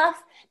deep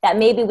enough that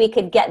maybe we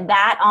could get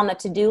that on the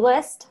to-do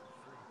list?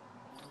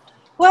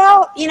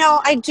 Well, you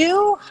know, I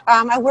do.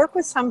 I work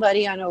with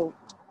somebody on a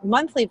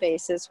monthly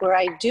basis where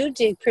I do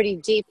dig pretty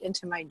deep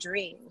into my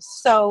dreams.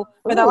 So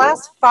for the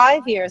last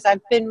 5 years, I've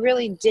been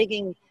really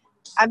digging.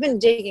 I've been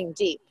digging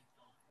deep.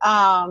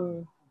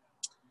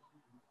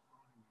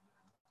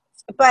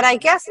 But I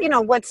guess, you know,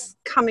 what's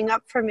coming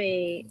up for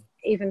me,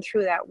 even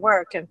through that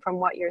work and from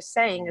what you're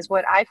saying, is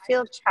what I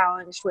feel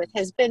challenged with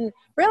has been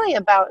really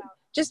about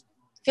just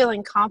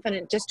feeling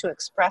confident just to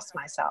express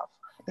myself.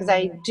 Because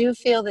I do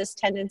feel this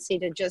tendency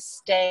to just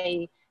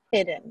stay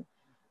hidden.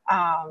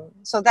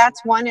 So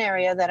that's one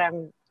area that I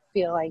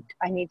feel like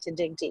I need to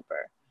dig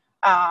deeper.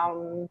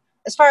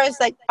 As far as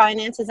like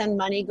finances and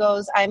money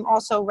goes, I'm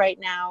also right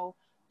now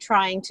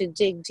trying to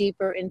dig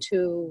deeper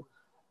into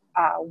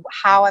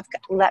how I've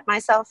let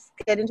myself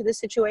get into the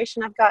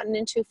situation I've gotten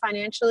into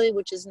financially,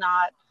 which is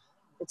not,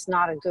 it's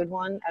not a good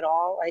one at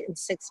all. In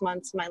 6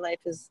 months, my life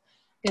is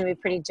going to be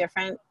pretty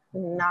different,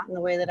 not in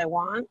the way that I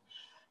want.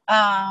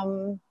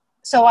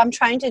 So I'm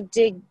trying to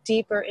dig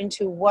deeper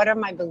into what are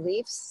my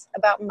beliefs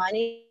about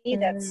money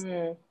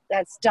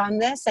that's done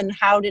this, and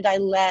how did I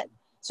let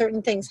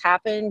certain things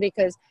happen?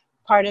 Because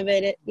part of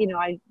it,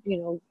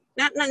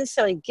 not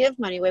necessarily give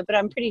money away, but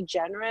I'm pretty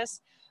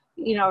generous.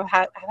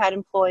 I've had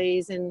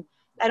employees, and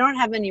I don't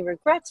have any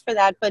regrets for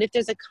that. But if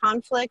there's a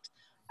conflict,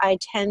 I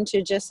tend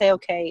to just say,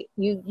 okay,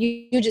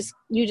 you just,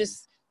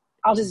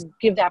 I'll just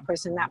give that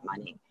person that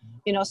money.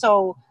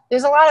 So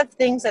there's a lot of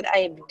things that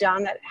I've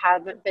done that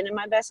haven't been in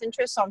my best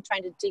interest. So I'm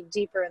trying to dig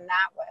deeper in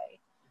that way.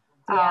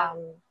 Yeah,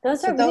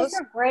 those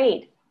are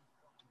great.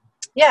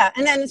 Yeah.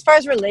 And then as far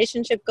as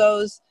relationship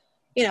goes,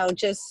 I'm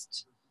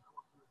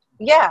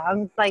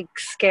like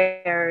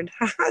scared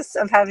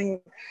of having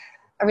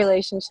a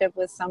relationship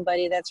with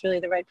somebody that's really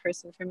the right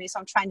person for me. So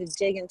I'm trying to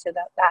dig into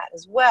that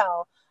as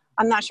well.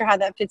 I'm not sure how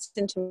that fits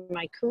into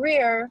my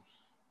career,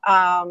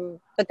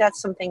 but that's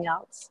something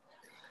else.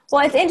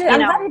 Well, it's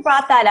interesting. I'm glad you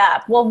brought that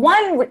up. Well,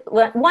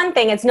 one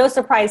thing, it's no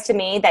surprise to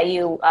me that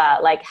you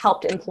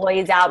helped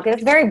employees out, because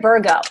it's very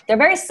Virgo. They're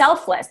very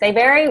selfless. They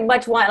very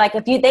much want, like,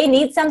 if they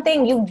need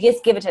something, you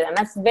just give it to them.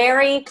 That's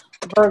very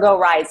Virgo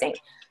rising.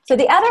 So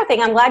the other thing,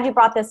 I'm glad you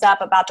brought this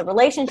up about the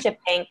relationship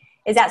thing,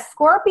 is that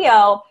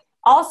Scorpio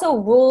also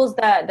rules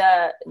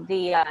the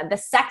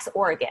sex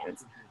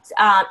organs,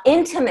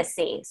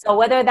 intimacy. So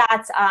whether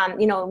that's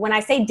when I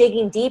say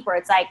digging deeper,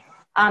 it's like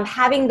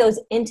having those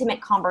intimate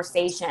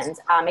conversations.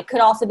 It could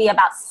also be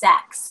about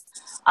sex.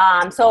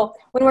 So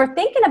when we're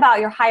thinking about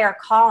your higher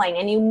calling,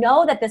 and you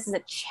know that this is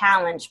a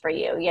challenge for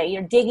you,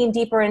 you're digging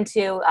deeper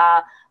into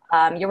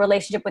your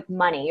relationship with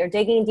money. You're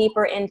digging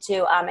deeper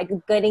into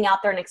getting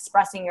out there and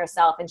expressing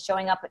yourself and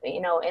showing up,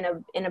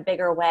 in a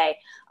bigger way.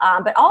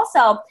 But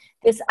also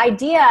this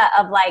idea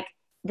of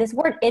this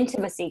word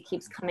intimacy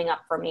keeps coming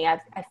up for me. I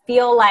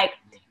feel like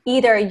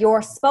either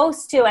you're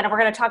supposed to, and we're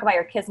going to talk about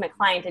your Kismet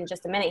client in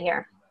just a minute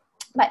here,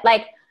 but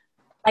like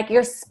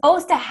you're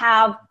supposed to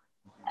have,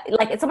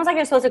 it's almost like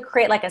you're supposed to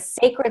create a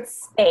sacred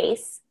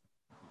space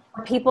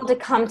for people to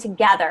come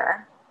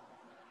together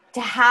to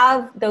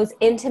have those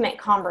intimate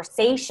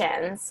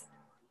conversations.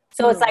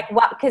 So it's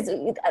because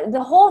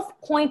the whole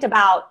point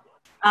about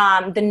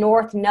the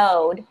North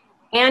Node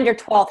and your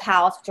 12th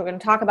house, which we're going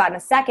to talk about in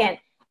a second,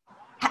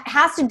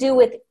 has to do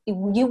with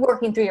you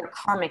working through your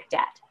karmic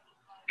debt.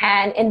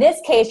 And in this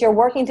case, you're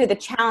working through the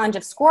challenge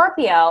of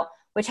Scorpio,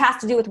 which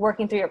has to do with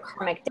working through your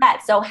karmic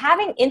debt. So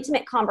having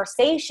intimate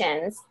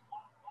conversations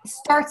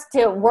starts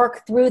to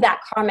work through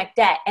that karmic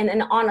debt. And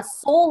then on a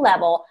soul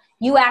level,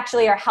 you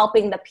actually are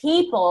helping the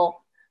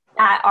people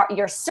that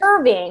you're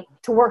serving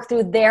to work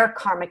through their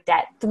karmic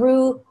debt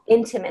through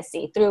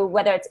intimacy, through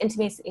whether it's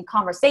intimacy in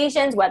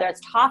conversations, whether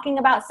it's talking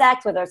about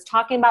sex, whether it's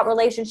talking about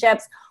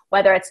relationships,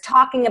 whether it's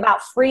talking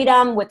about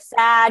freedom with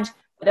Sag,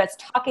 whether it's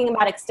talking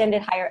about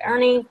extended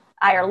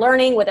higher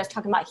learning, whether it's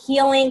talking about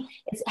healing.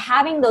 It's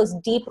having those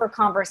deeper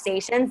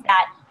conversations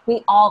that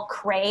we all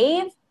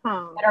crave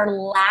that are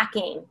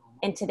lacking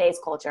in today's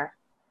culture.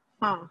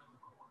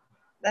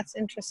 That's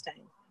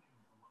interesting.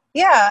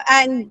 Yeah,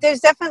 and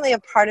there's definitely a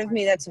part of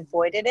me that's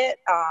avoided it,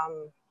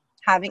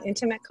 having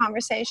intimate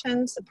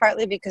conversations,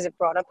 partly because it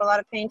brought up a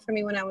lot of pain for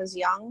me when I was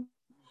young.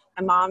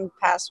 My mom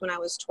passed when I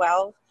was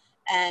 12,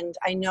 and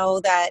I know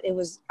that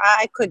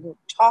I couldn't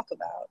talk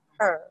about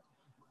her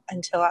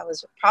until I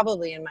was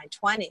probably in my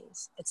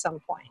 20s at some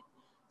point.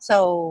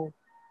 So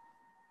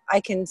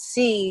I can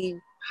see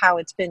how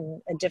it's been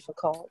a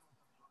difficult.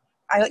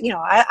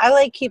 I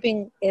like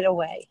keeping it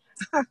away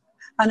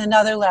on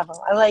another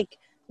level. I like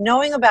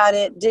knowing about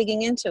it,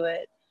 digging into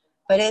it,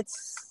 but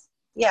it's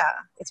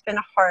been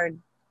a hard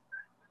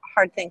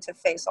thing to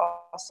face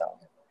also.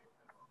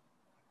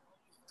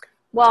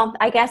 Well,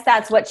 I guess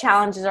that's what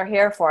challenges are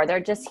here for. They're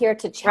just here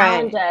to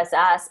challenge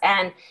us.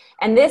 And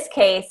in this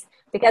case,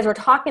 because we're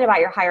talking about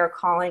your higher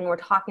calling, we're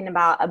talking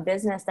about a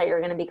business that you're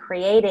going to be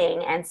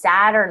creating, and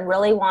Saturn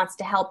really wants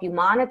to help you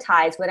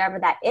monetize whatever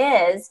that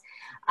is.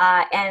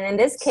 And in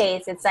this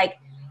case, it's like,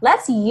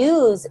 let's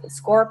use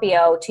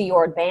Scorpio to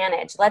your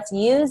advantage. Let's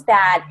use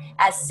that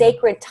as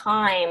sacred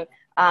time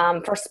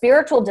for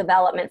spiritual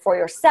development for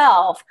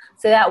yourself,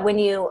 so that when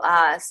you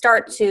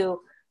start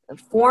to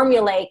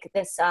formulate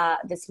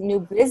this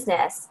new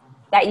business,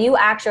 that you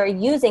actually are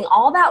using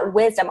all that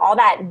wisdom, all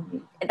that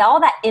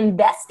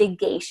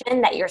investigation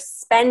that you're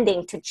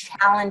spending to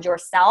challenge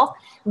yourself.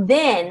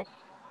 Then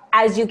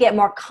as you get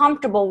more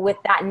comfortable with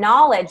that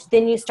knowledge,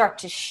 then you start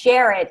to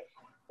share it.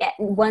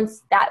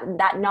 Once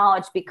that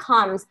knowledge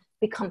becomes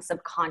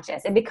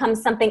subconscious, it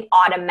becomes something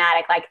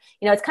automatic.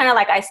 It's kind of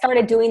like I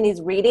started doing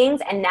these readings,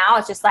 and now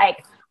it's just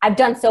like I've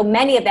done so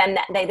many of them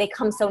that they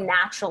come so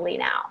naturally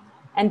now.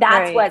 And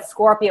that's what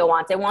Scorpio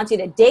wants. It wants you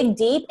to dig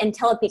deep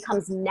until it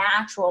becomes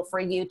natural for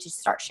you to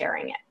start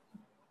sharing it.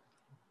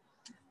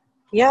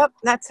 Yep,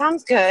 that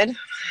sounds good.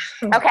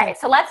 Okay,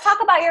 so let's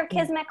talk about your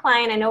Kismet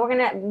client. I know we're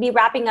going to be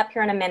wrapping up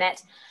here in a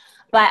minute.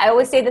 But I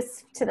always say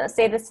this to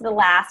the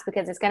last,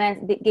 because it's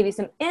going to give you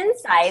some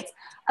insights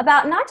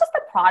about not just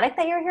the product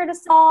that you're here to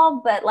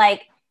solve, but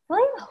like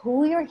really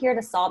who you're here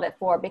to solve it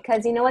for.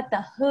 Because you know what?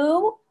 The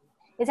who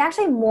is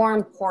actually more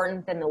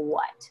important than the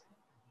what.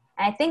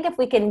 And I think if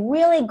we can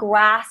really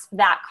grasp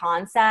that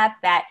concept,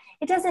 that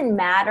it doesn't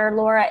matter,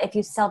 Laura, if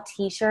you sell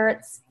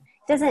t-shirts,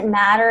 it doesn't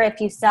matter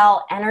if you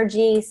sell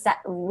energy,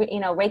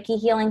 Reiki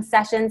healing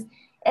sessions.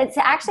 It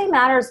actually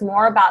matters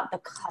more about the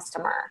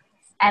customer,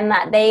 and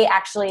that they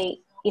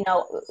actually,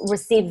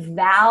 receive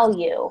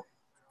value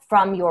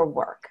from your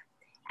work.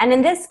 And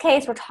in this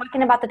case, we're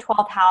talking about the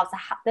 12th house.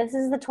 This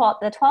is the 12th.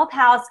 The 12th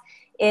house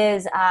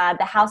is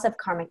the house of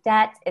karmic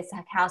debt. It's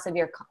the house of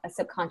your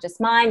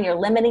subconscious mind, your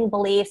limiting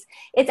beliefs.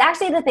 It's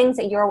actually the things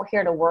that you're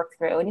here to work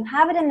through. And you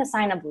have it in the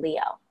sign of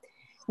Leo.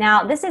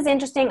 Now, this is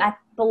interesting. I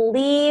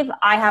believe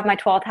I have my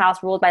 12th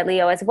house ruled by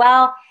Leo as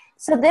well.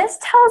 So this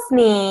tells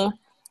me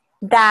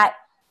that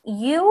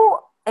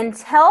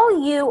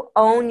until you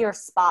own your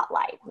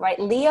spotlight, right?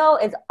 Leo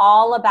is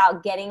all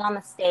about getting on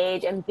the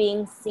stage and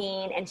being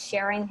seen and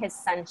sharing his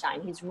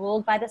sunshine. He's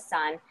ruled by the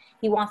sun.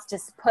 He wants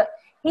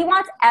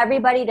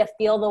everybody to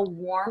feel the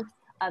warmth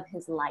of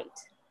his light.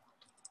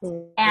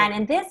 Mm-hmm. And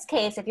in this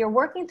case, if you're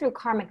working through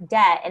karmic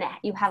debt and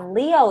you have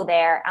Leo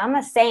there, I'm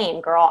the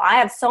same, girl. I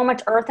have so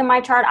much earth in my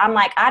chart. I'm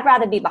like, I'd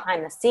rather be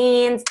behind the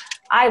scenes.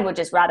 I would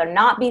just rather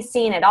not be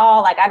seen at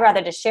all. Like, I'd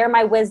rather just share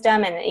my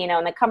wisdom and,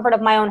 in the comfort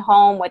of my own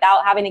home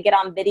without having to get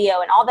on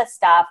video and all this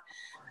stuff.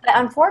 But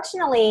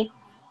unfortunately,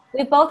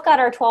 we've both got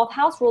our 12th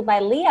house ruled by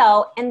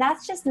Leo, and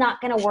that's just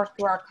not going to work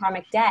through our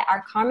karmic debt.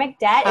 Our karmic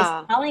debt is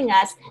telling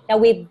us that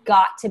we've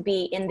got to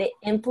be in the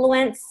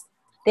influencer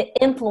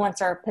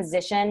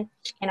position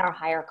in our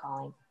higher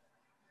calling.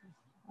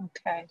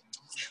 Okay.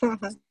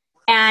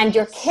 And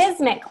your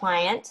Kismet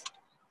client.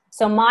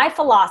 So my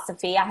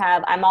philosophy,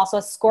 I'm also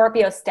a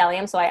Scorpio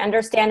stellium, so I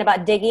understand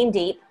about digging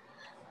deep.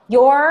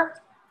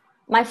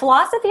 My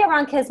philosophy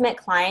around Kismet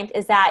client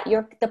is that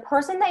the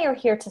person that you're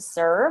here to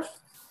serve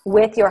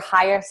with your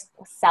higher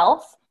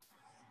self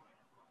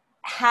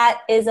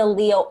is a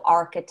Leo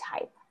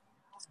archetype.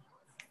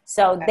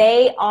 So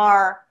okay.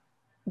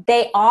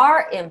 They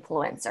are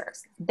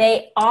influencers.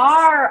 They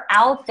are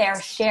out there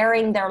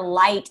sharing their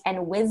light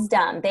and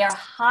wisdom. They are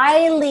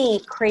highly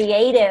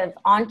creative,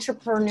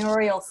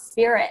 entrepreneurial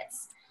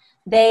spirits.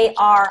 They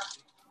are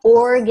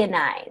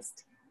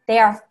organized. They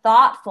are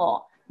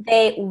thoughtful.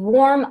 They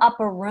warm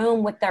up a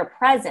room with their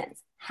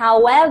presence.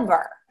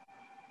 However,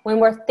 when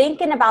we're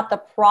thinking about the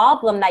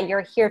problem that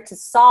you're here to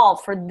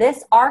solve for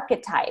this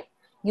archetype,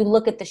 you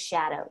look at the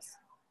shadows.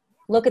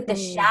 Look at the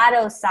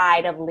shadow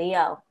side of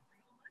Leo.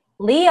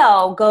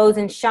 Leo goes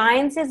and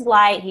shines his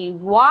light. He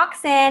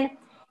walks in,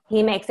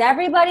 he makes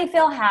everybody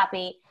feel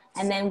happy.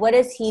 And then what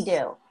does he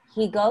do?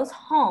 He goes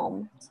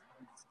home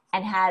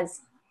and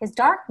has his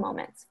dark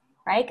moments,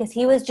 right? Because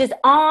he was just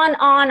on.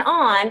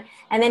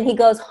 And then he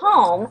goes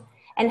home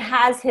and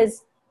has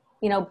his,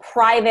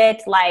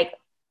 private,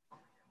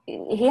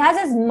 he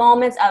has his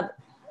moments of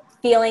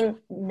feeling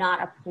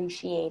not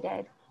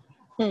appreciated.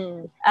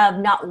 Of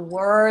not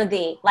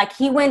worthy. Like,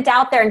 he went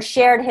out there and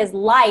shared his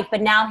life,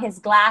 but now his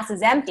glass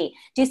is empty.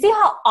 Do you see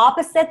how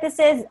opposite this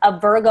is of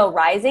Virgo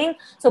rising?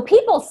 So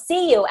people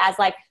see you as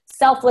like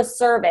selfless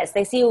service.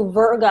 They see you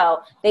Virgo.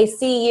 They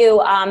see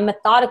you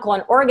methodical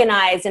and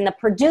organized and the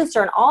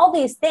producer and all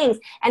these things.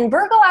 And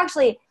Virgo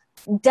actually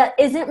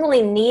isn't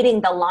really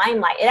needing the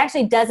limelight. It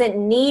actually doesn't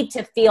need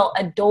to feel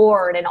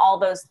adored and all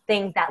those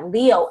things that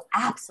Leo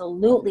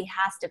absolutely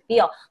has to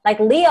feel. Like,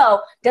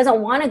 Leo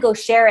doesn't want to go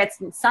share its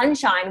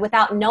sunshine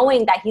without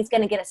knowing that he's going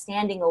to get a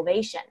standing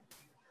ovation.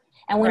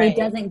 And when he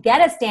doesn't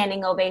get a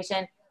standing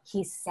ovation,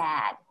 he's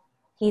sad.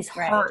 He's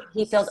hurt.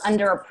 He feels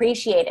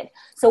underappreciated.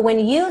 So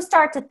when you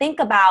start to think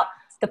about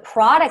the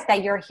product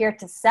that you're here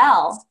to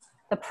sell,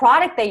 the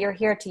product that you're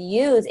here to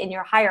use in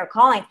your higher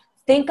calling,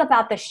 think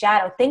about the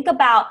shadow. Think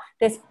about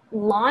this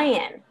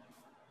lion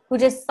who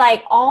just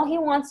all he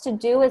wants to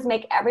do is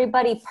make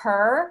everybody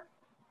purr.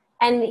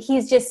 And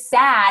he's just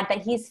sad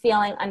that he's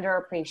feeling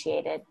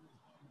underappreciated.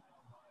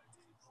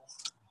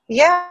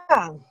 Yeah,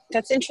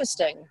 that's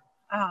interesting.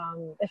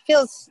 It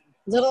feels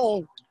a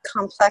little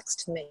complex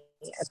to me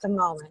at the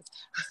moment.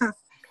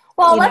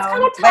 Well, let's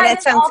kind of tie but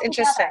it sounds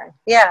interesting. Together.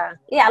 Yeah.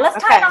 Yeah,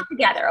 let's tie it all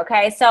together.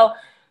 Okay. So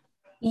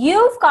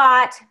you've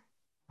got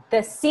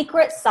the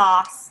secret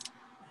sauce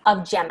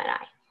of Gemini.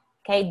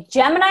 Okay,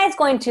 Gemini is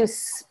going to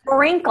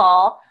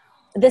sprinkle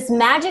this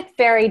magic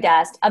fairy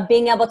dust of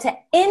being able to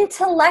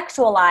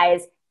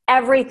intellectualize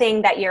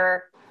everything that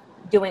you're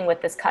doing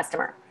with this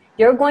customer.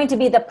 You're going to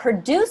be the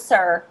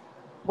producer,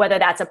 whether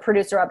that's a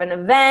producer of an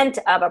event,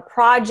 of a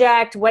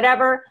project,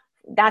 whatever.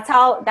 That's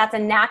a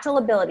natural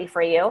ability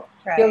for you.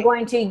 Right. You're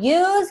going to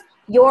use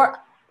your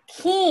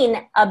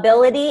keen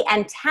ability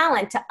and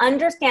talent to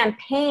understand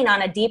pain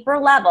on a deeper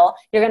level.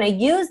 You're going to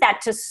use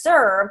that to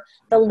serve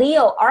the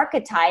Leo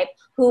archetype,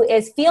 who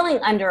is feeling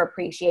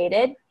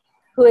underappreciated,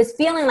 who is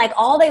feeling like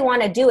all they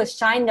want to do is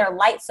shine their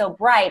light so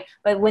bright,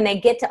 but when they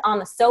get on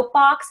the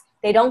soapbox,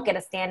 they don't get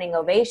a standing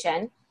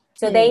ovation.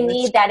 So they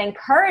need that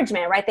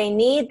encouragement, right? They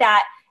need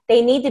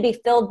to be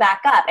filled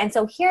back up. And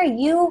so here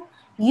you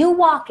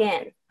walk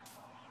in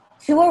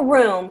to a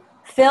room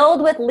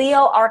filled with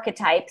Leo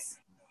archetypes,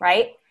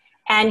 right?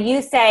 And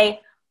you start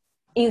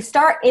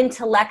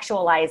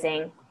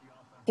intellectualizing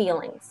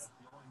feelings.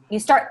 You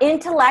start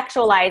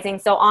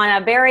intellectualizing. So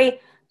on a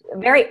very,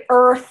 very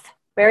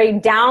very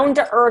down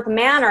to earth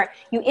manner,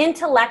 you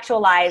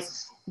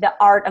intellectualize the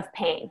art of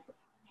pain.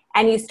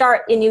 And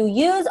you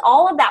use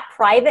all of that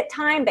private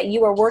time that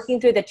you were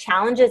working through the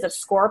challenges of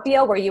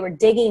Scorpio, where you were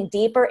digging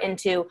deeper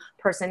into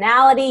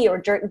personality, you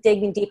were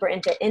digging deeper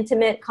into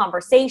intimate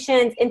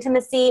conversations,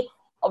 intimacy,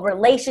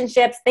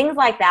 relationships, things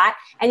like that.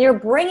 And you're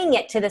bringing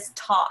it to this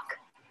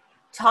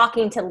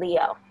talking to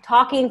Leo,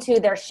 talking to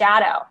their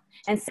shadow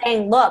and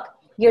saying, look,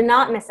 you're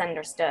not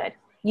misunderstood.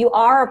 You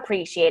are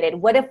appreciated.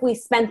 What if we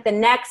spent the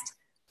next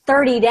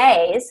 30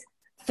 days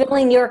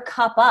filling your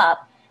cup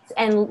up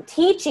and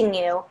teaching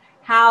you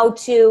how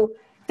to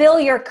fill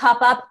your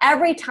cup up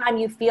every time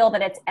you feel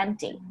that it's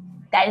empty?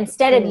 That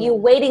instead of you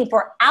waiting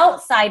for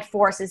outside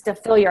forces to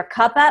fill your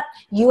cup up,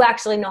 you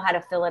actually know how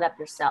to fill it up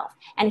yourself.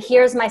 And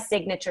here's my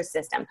signature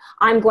system.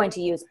 I'm going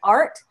to use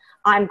art.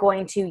 I'm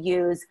going to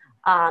use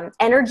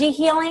energy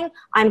healing.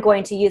 I'm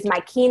going to use my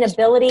keen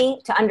ability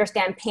to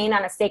understand pain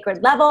on a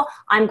sacred level.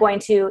 I'm going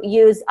to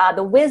use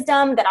the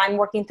wisdom that I'm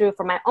working through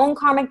for my own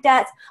karmic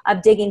debts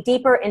of digging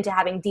deeper into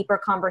having deeper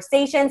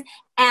conversations.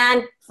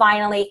 And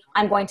finally,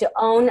 I'm going to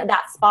own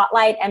that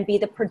spotlight and be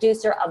the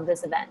producer of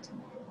this event.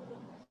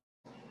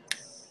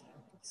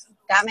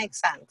 That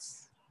makes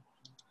sense.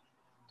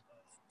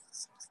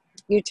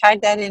 You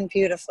tied that in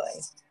beautifully.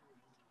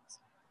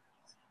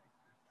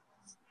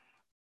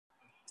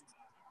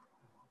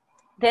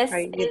 This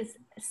is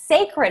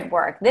sacred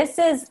work. This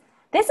is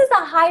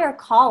a higher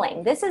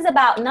calling. This is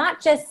about not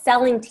just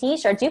selling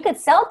t-shirts. You could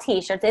sell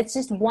t-shirts. It's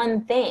just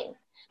one thing.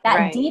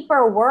 That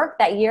deeper work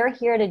that you're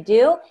here to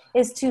do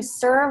is to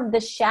serve the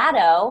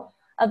shadow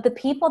of the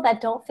people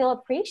that don't feel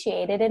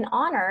appreciated and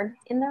honored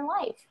in their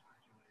life.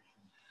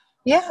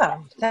 Yeah.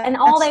 And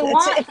all they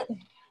want is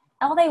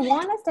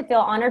to feel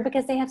honored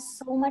because they have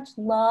so much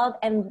love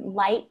and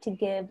light to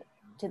give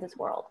to this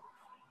world.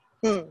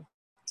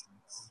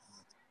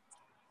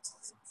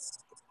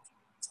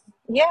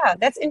 Yeah,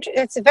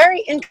 it's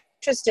very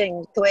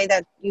interesting the way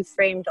that you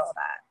framed all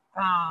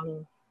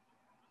that.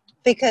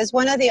 Because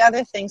one of the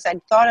other things I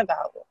thought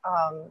about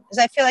is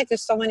I feel like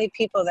there's so many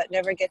people that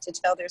never get to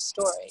tell their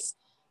story.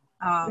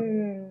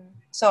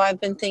 So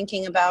I've been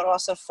thinking about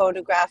also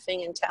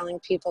photographing and telling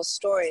people's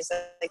stories,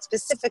 like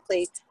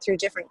specifically through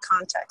different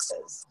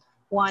contexts.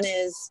 One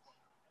is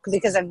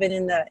because I've been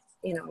in the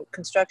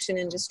construction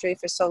industry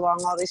for so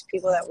long, all these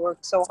people that work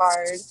so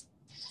hard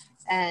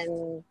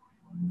and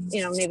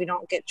maybe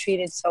don't get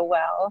treated so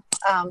well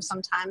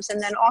sometimes.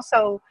 And then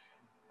also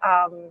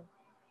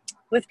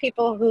with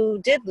people who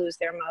did lose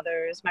their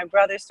mothers. My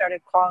brother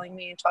started calling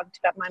me and talking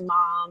about my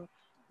mom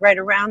right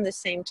around the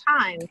same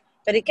time.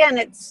 But again,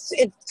 it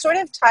sort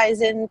of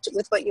ties in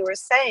with what you were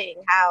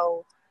saying,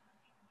 how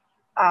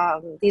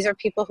these are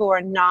people who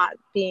are not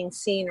being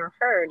seen or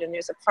heard. And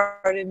there's a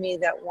part of me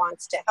that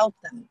wants to help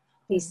them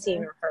be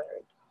seen or heard.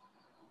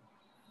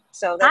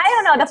 So I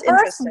don't know. The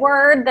first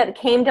word that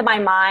came to my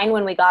mind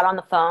when we got on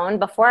the phone,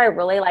 before I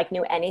really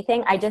knew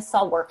anything, I just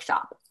saw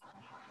workshop.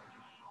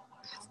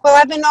 Well,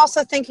 I've been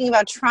also thinking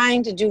about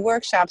trying to do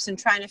workshops and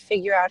trying to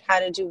figure out how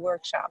to do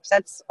workshops.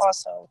 That's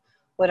also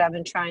what I've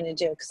been trying to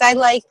do. Because I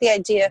like the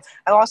idea.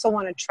 I also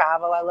want to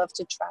travel. I love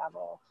to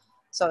travel.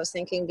 So I was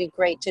thinking it'd be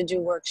great to do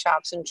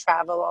workshops and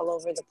travel all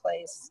over the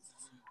place.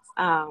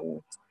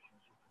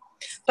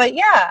 But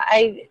yeah,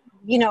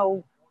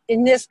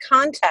 in this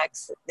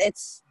context,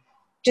 it's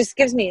just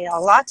gives me a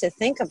lot to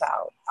think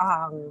about,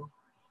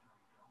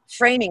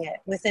 framing it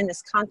within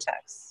this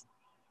context,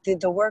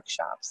 the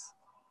workshops.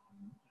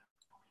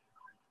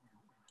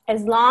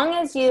 As long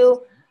as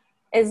you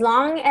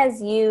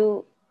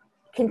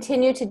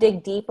continue to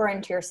dig deeper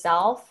into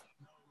yourself,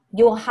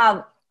 you'll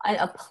have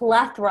a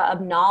plethora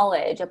of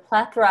knowledge, a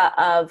plethora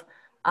of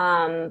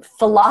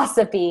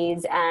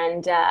philosophies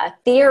and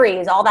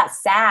theories, all that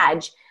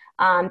sag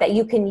that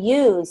you can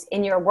use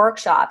in your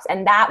workshops.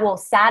 And that will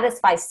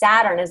satisfy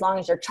Saturn as long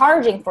as you're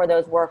charging for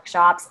those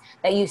workshops,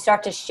 that you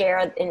start to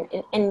share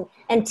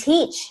and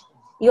teach.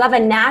 You have a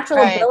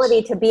natural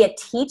ability to be a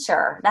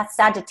teacher. That's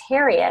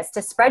Sagittarius,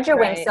 to spread your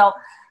wings. So,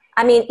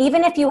 I mean,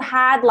 even if you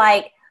had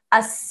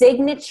a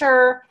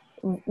signature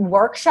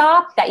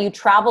workshop that you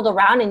traveled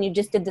around and you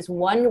just did this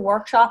one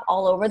workshop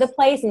all over the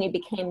place and you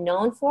became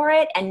known for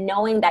it, and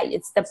knowing that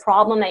it's the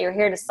problem that you're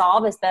here to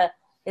solve is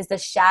the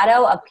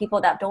shadow of people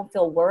that don't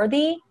feel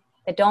worthy,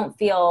 that don't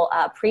feel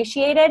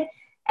appreciated,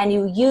 and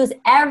you use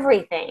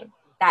everything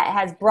that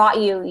has brought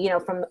you,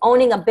 from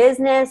owning a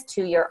business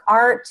to your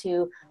art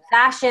to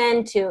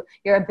fashion to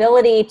your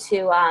ability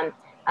to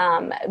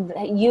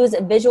use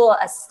visual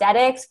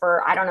aesthetics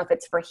for, I don't know if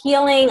it's for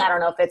healing, I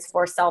don't know if it's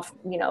for self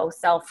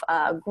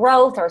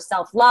growth or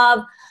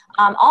self-love.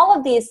 All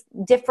of these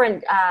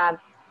different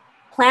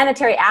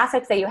planetary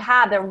aspects that you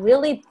have, they're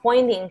really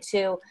pointing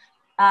to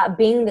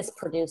being this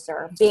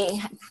producer,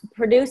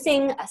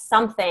 producing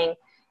something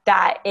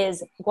that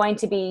is going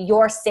to be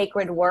your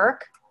sacred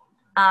work,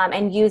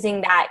 and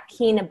using that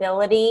keen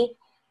ability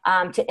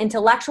to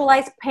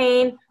intellectualize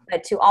pain,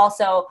 but to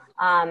also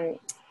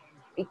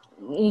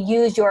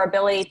use your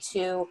ability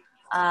to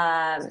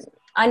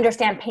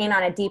understand pain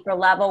on a deeper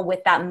level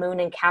with that moon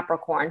in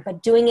Capricorn,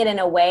 but doing it in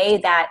a way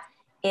that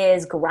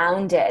is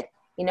grounded.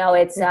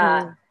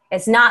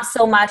 It's not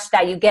so much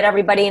that you get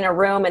everybody in a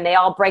room and they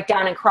all break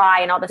down and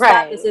cry and all this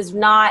stuff.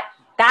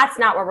 That's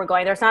not where we're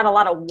going. There's not a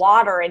lot of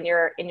water in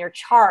your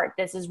chart.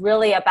 This is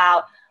really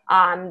about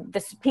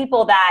this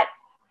people that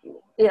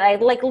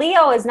like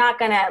Leo is not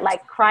going to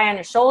like cry on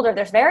your shoulder.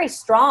 They're very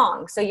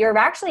strong. So you're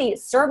actually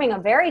serving a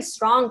very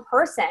strong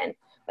person,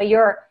 but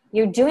you're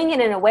doing it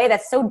in a way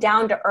that's so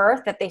down to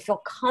earth that they feel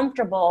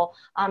comfortable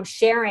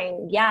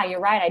sharing. Yeah,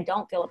 you're right. I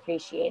don't feel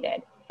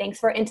appreciated. Thanks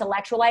for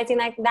intellectualizing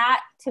like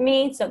that to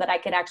me so that I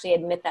could actually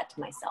admit that to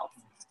myself.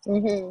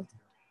 Mm-hmm.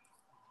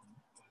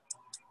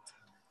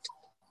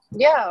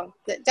 Yeah,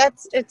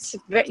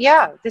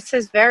 this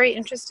is very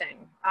interesting.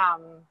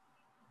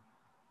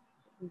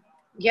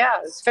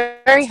 It's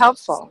very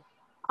helpful.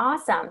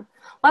 Awesome.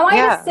 Well, I want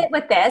you to sit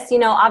with this.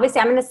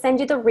 Obviously I'm going to send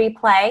you the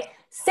replay.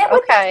 Sit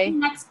with it for the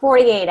next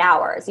 48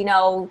 hours.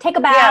 Take a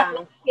bath,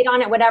 meditate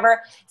on it,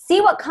 whatever. See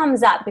what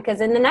comes up,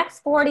 because in the next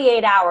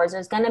 48 hours,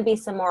 there's going to be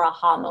some more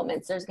aha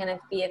moments. There's going to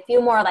be a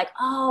few more like,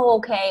 oh,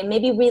 okay,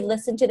 maybe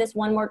re-listen to this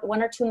one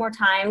or two more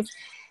times.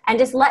 And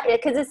just let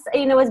it, because it's,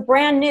 it's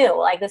brand new.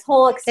 Like this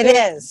whole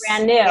experience is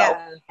brand new.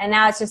 Yeah. And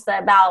now it's just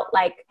about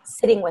like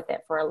sitting with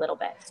it for a little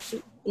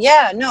bit.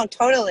 Yeah, no,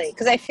 totally.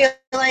 Because I feel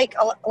like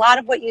a lot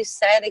of what you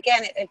said,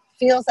 again, it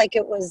feels like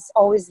it was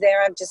always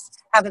there. I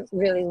just haven't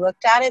really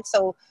looked at it.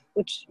 So,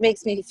 which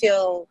makes me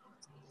feel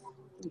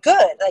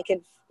good. Like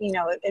it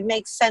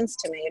makes sense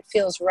to me. It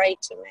feels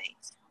right to me.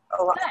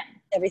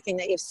 Everything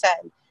that you've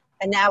said.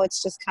 And now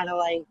it's just kind of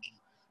like,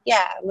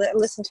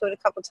 listen to it a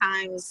couple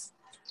times.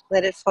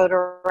 Let it float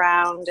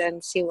around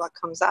and see what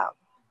comes up.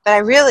 But I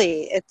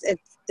really,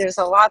 there's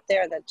a lot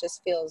there that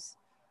just feels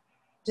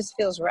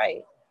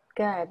right.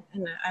 Good.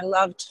 And I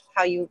loved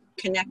how you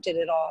connected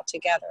it all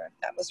together.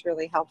 That was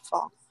really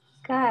helpful.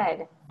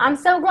 Good. I'm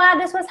so glad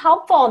this was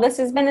helpful. This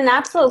has been an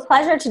absolute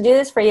pleasure to do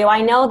this for you.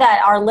 I know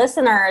that our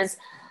listeners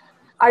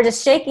are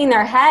just shaking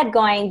their head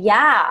going,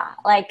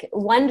 like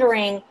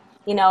wondering,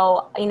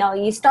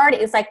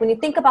 it's like when you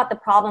think about the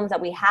problems that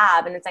we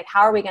have and it's like,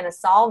 how are we going to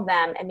solve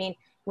them? I mean,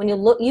 when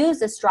you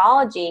use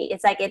astrology,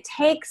 it's like it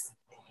takes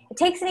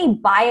any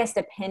biased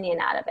opinion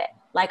out of it.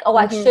 Like,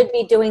 I should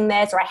be doing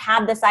this, or I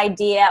have this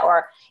idea,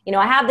 or,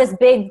 I have this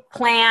big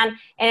plan.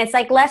 And it's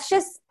like, let's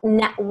just,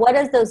 what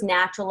is those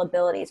natural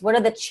abilities? What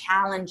are the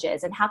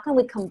challenges? And how can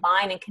we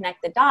combine and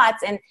connect the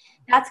dots? And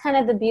that's kind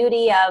of the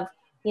beauty of,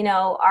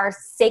 our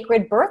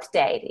sacred birth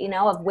date,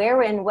 of where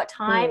we're in what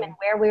time and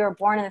where we were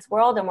born in this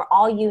world. And we're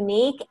all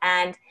unique.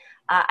 And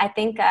I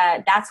think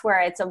that's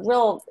where it's a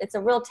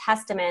real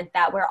testament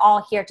that we're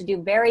all here to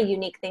do very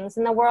unique things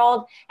in the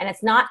world. And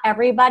it's not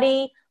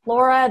everybody,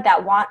 Laura,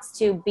 that wants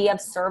to be of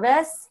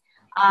service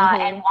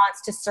and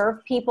wants to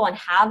serve people and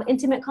have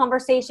intimate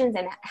conversations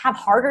and have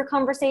harder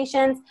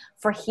conversations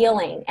for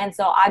healing. And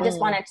so I just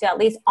wanted to at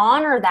least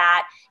honor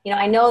that.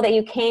 I know that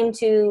you came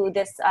to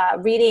this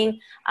reading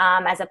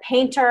as a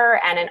painter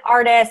and an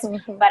artist,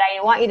 but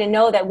I want you to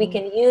know that we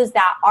can use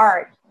that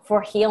art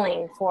for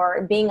healing,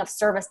 for being of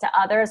service to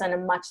others in a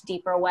much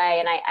deeper way.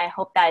 And I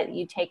hope that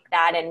you take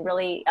that and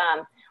really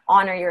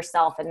honor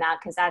yourself in that,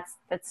 because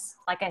that's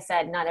like I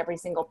said, not every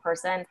single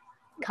person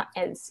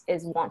is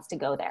wants to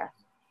go there.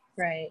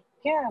 Right.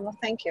 Yeah. Well,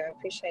 thank you. I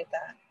appreciate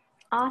that.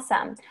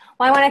 Awesome.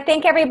 Well, I want to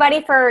thank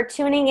everybody for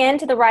tuning in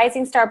to the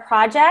Rising Star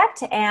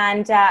Project.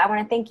 And I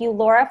want to thank you,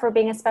 Laura, for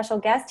being a special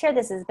guest here.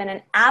 This has been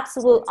an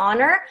absolute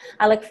honor.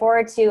 I look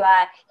forward to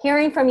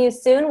hearing from you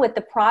soon with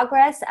the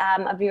progress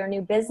of your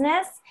new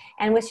business,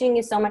 and wishing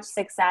you so much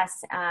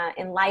success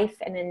in life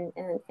and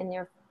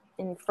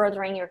in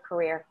furthering your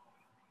career.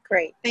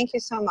 Great. Thank you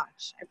so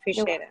much. I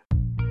appreciate it.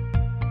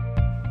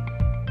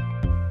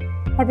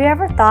 Have you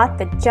ever thought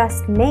that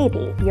just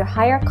maybe your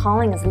higher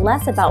calling is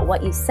less about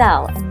what you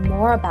sell and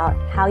more about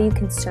how you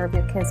can serve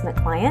your Kismet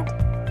client?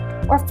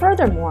 Or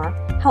furthermore,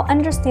 how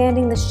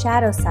understanding the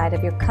shadow side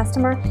of your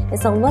customer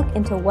is a look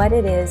into what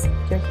it is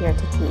you're here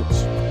to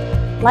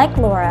teach. Like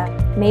Laura,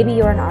 maybe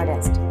you're an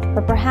artist,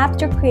 but perhaps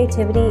your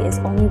creativity is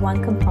only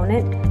one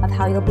component of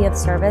how you'll be of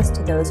service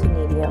to those who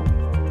need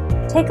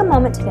you. Take a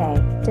moment today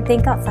to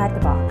think outside the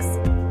box.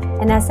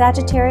 And as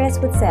Sagittarius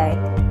would say,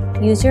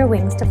 use your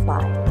wings to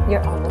fly.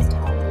 You're almost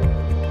home.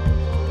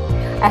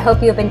 I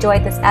hope you have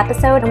enjoyed this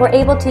episode and were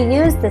able to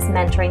use this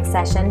mentoring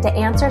session to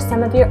answer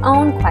some of your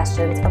own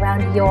questions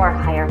around your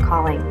higher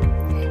calling.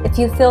 If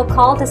you feel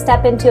called to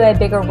step into a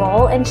bigger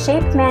role and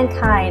shape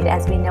mankind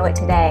as we know it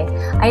today,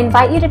 I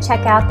invite you to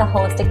check out the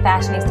Holistic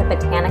Fashionista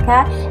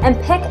Botanica and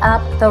pick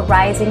up the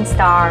Rising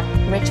Star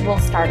Ritual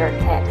Starter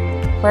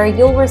Kit. where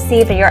you'll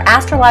receive your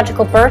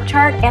astrological birth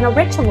chart and a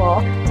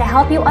ritual to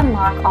help you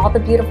unlock all the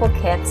beautiful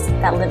gifts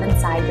that live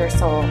inside your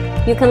soul.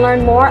 You can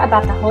learn more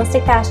about the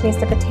Holistic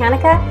Fashionista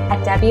Botanica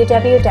at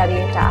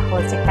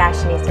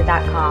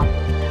www.holisticfashionista.com.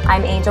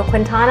 I'm Angel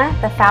Quintana,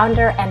 the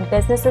founder and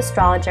business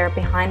astrologer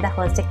behind the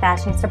Holistic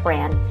Fashionista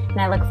brand,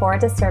 and I look forward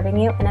to serving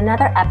you in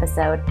another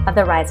episode of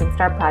the Rising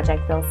Star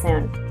Project real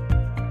soon.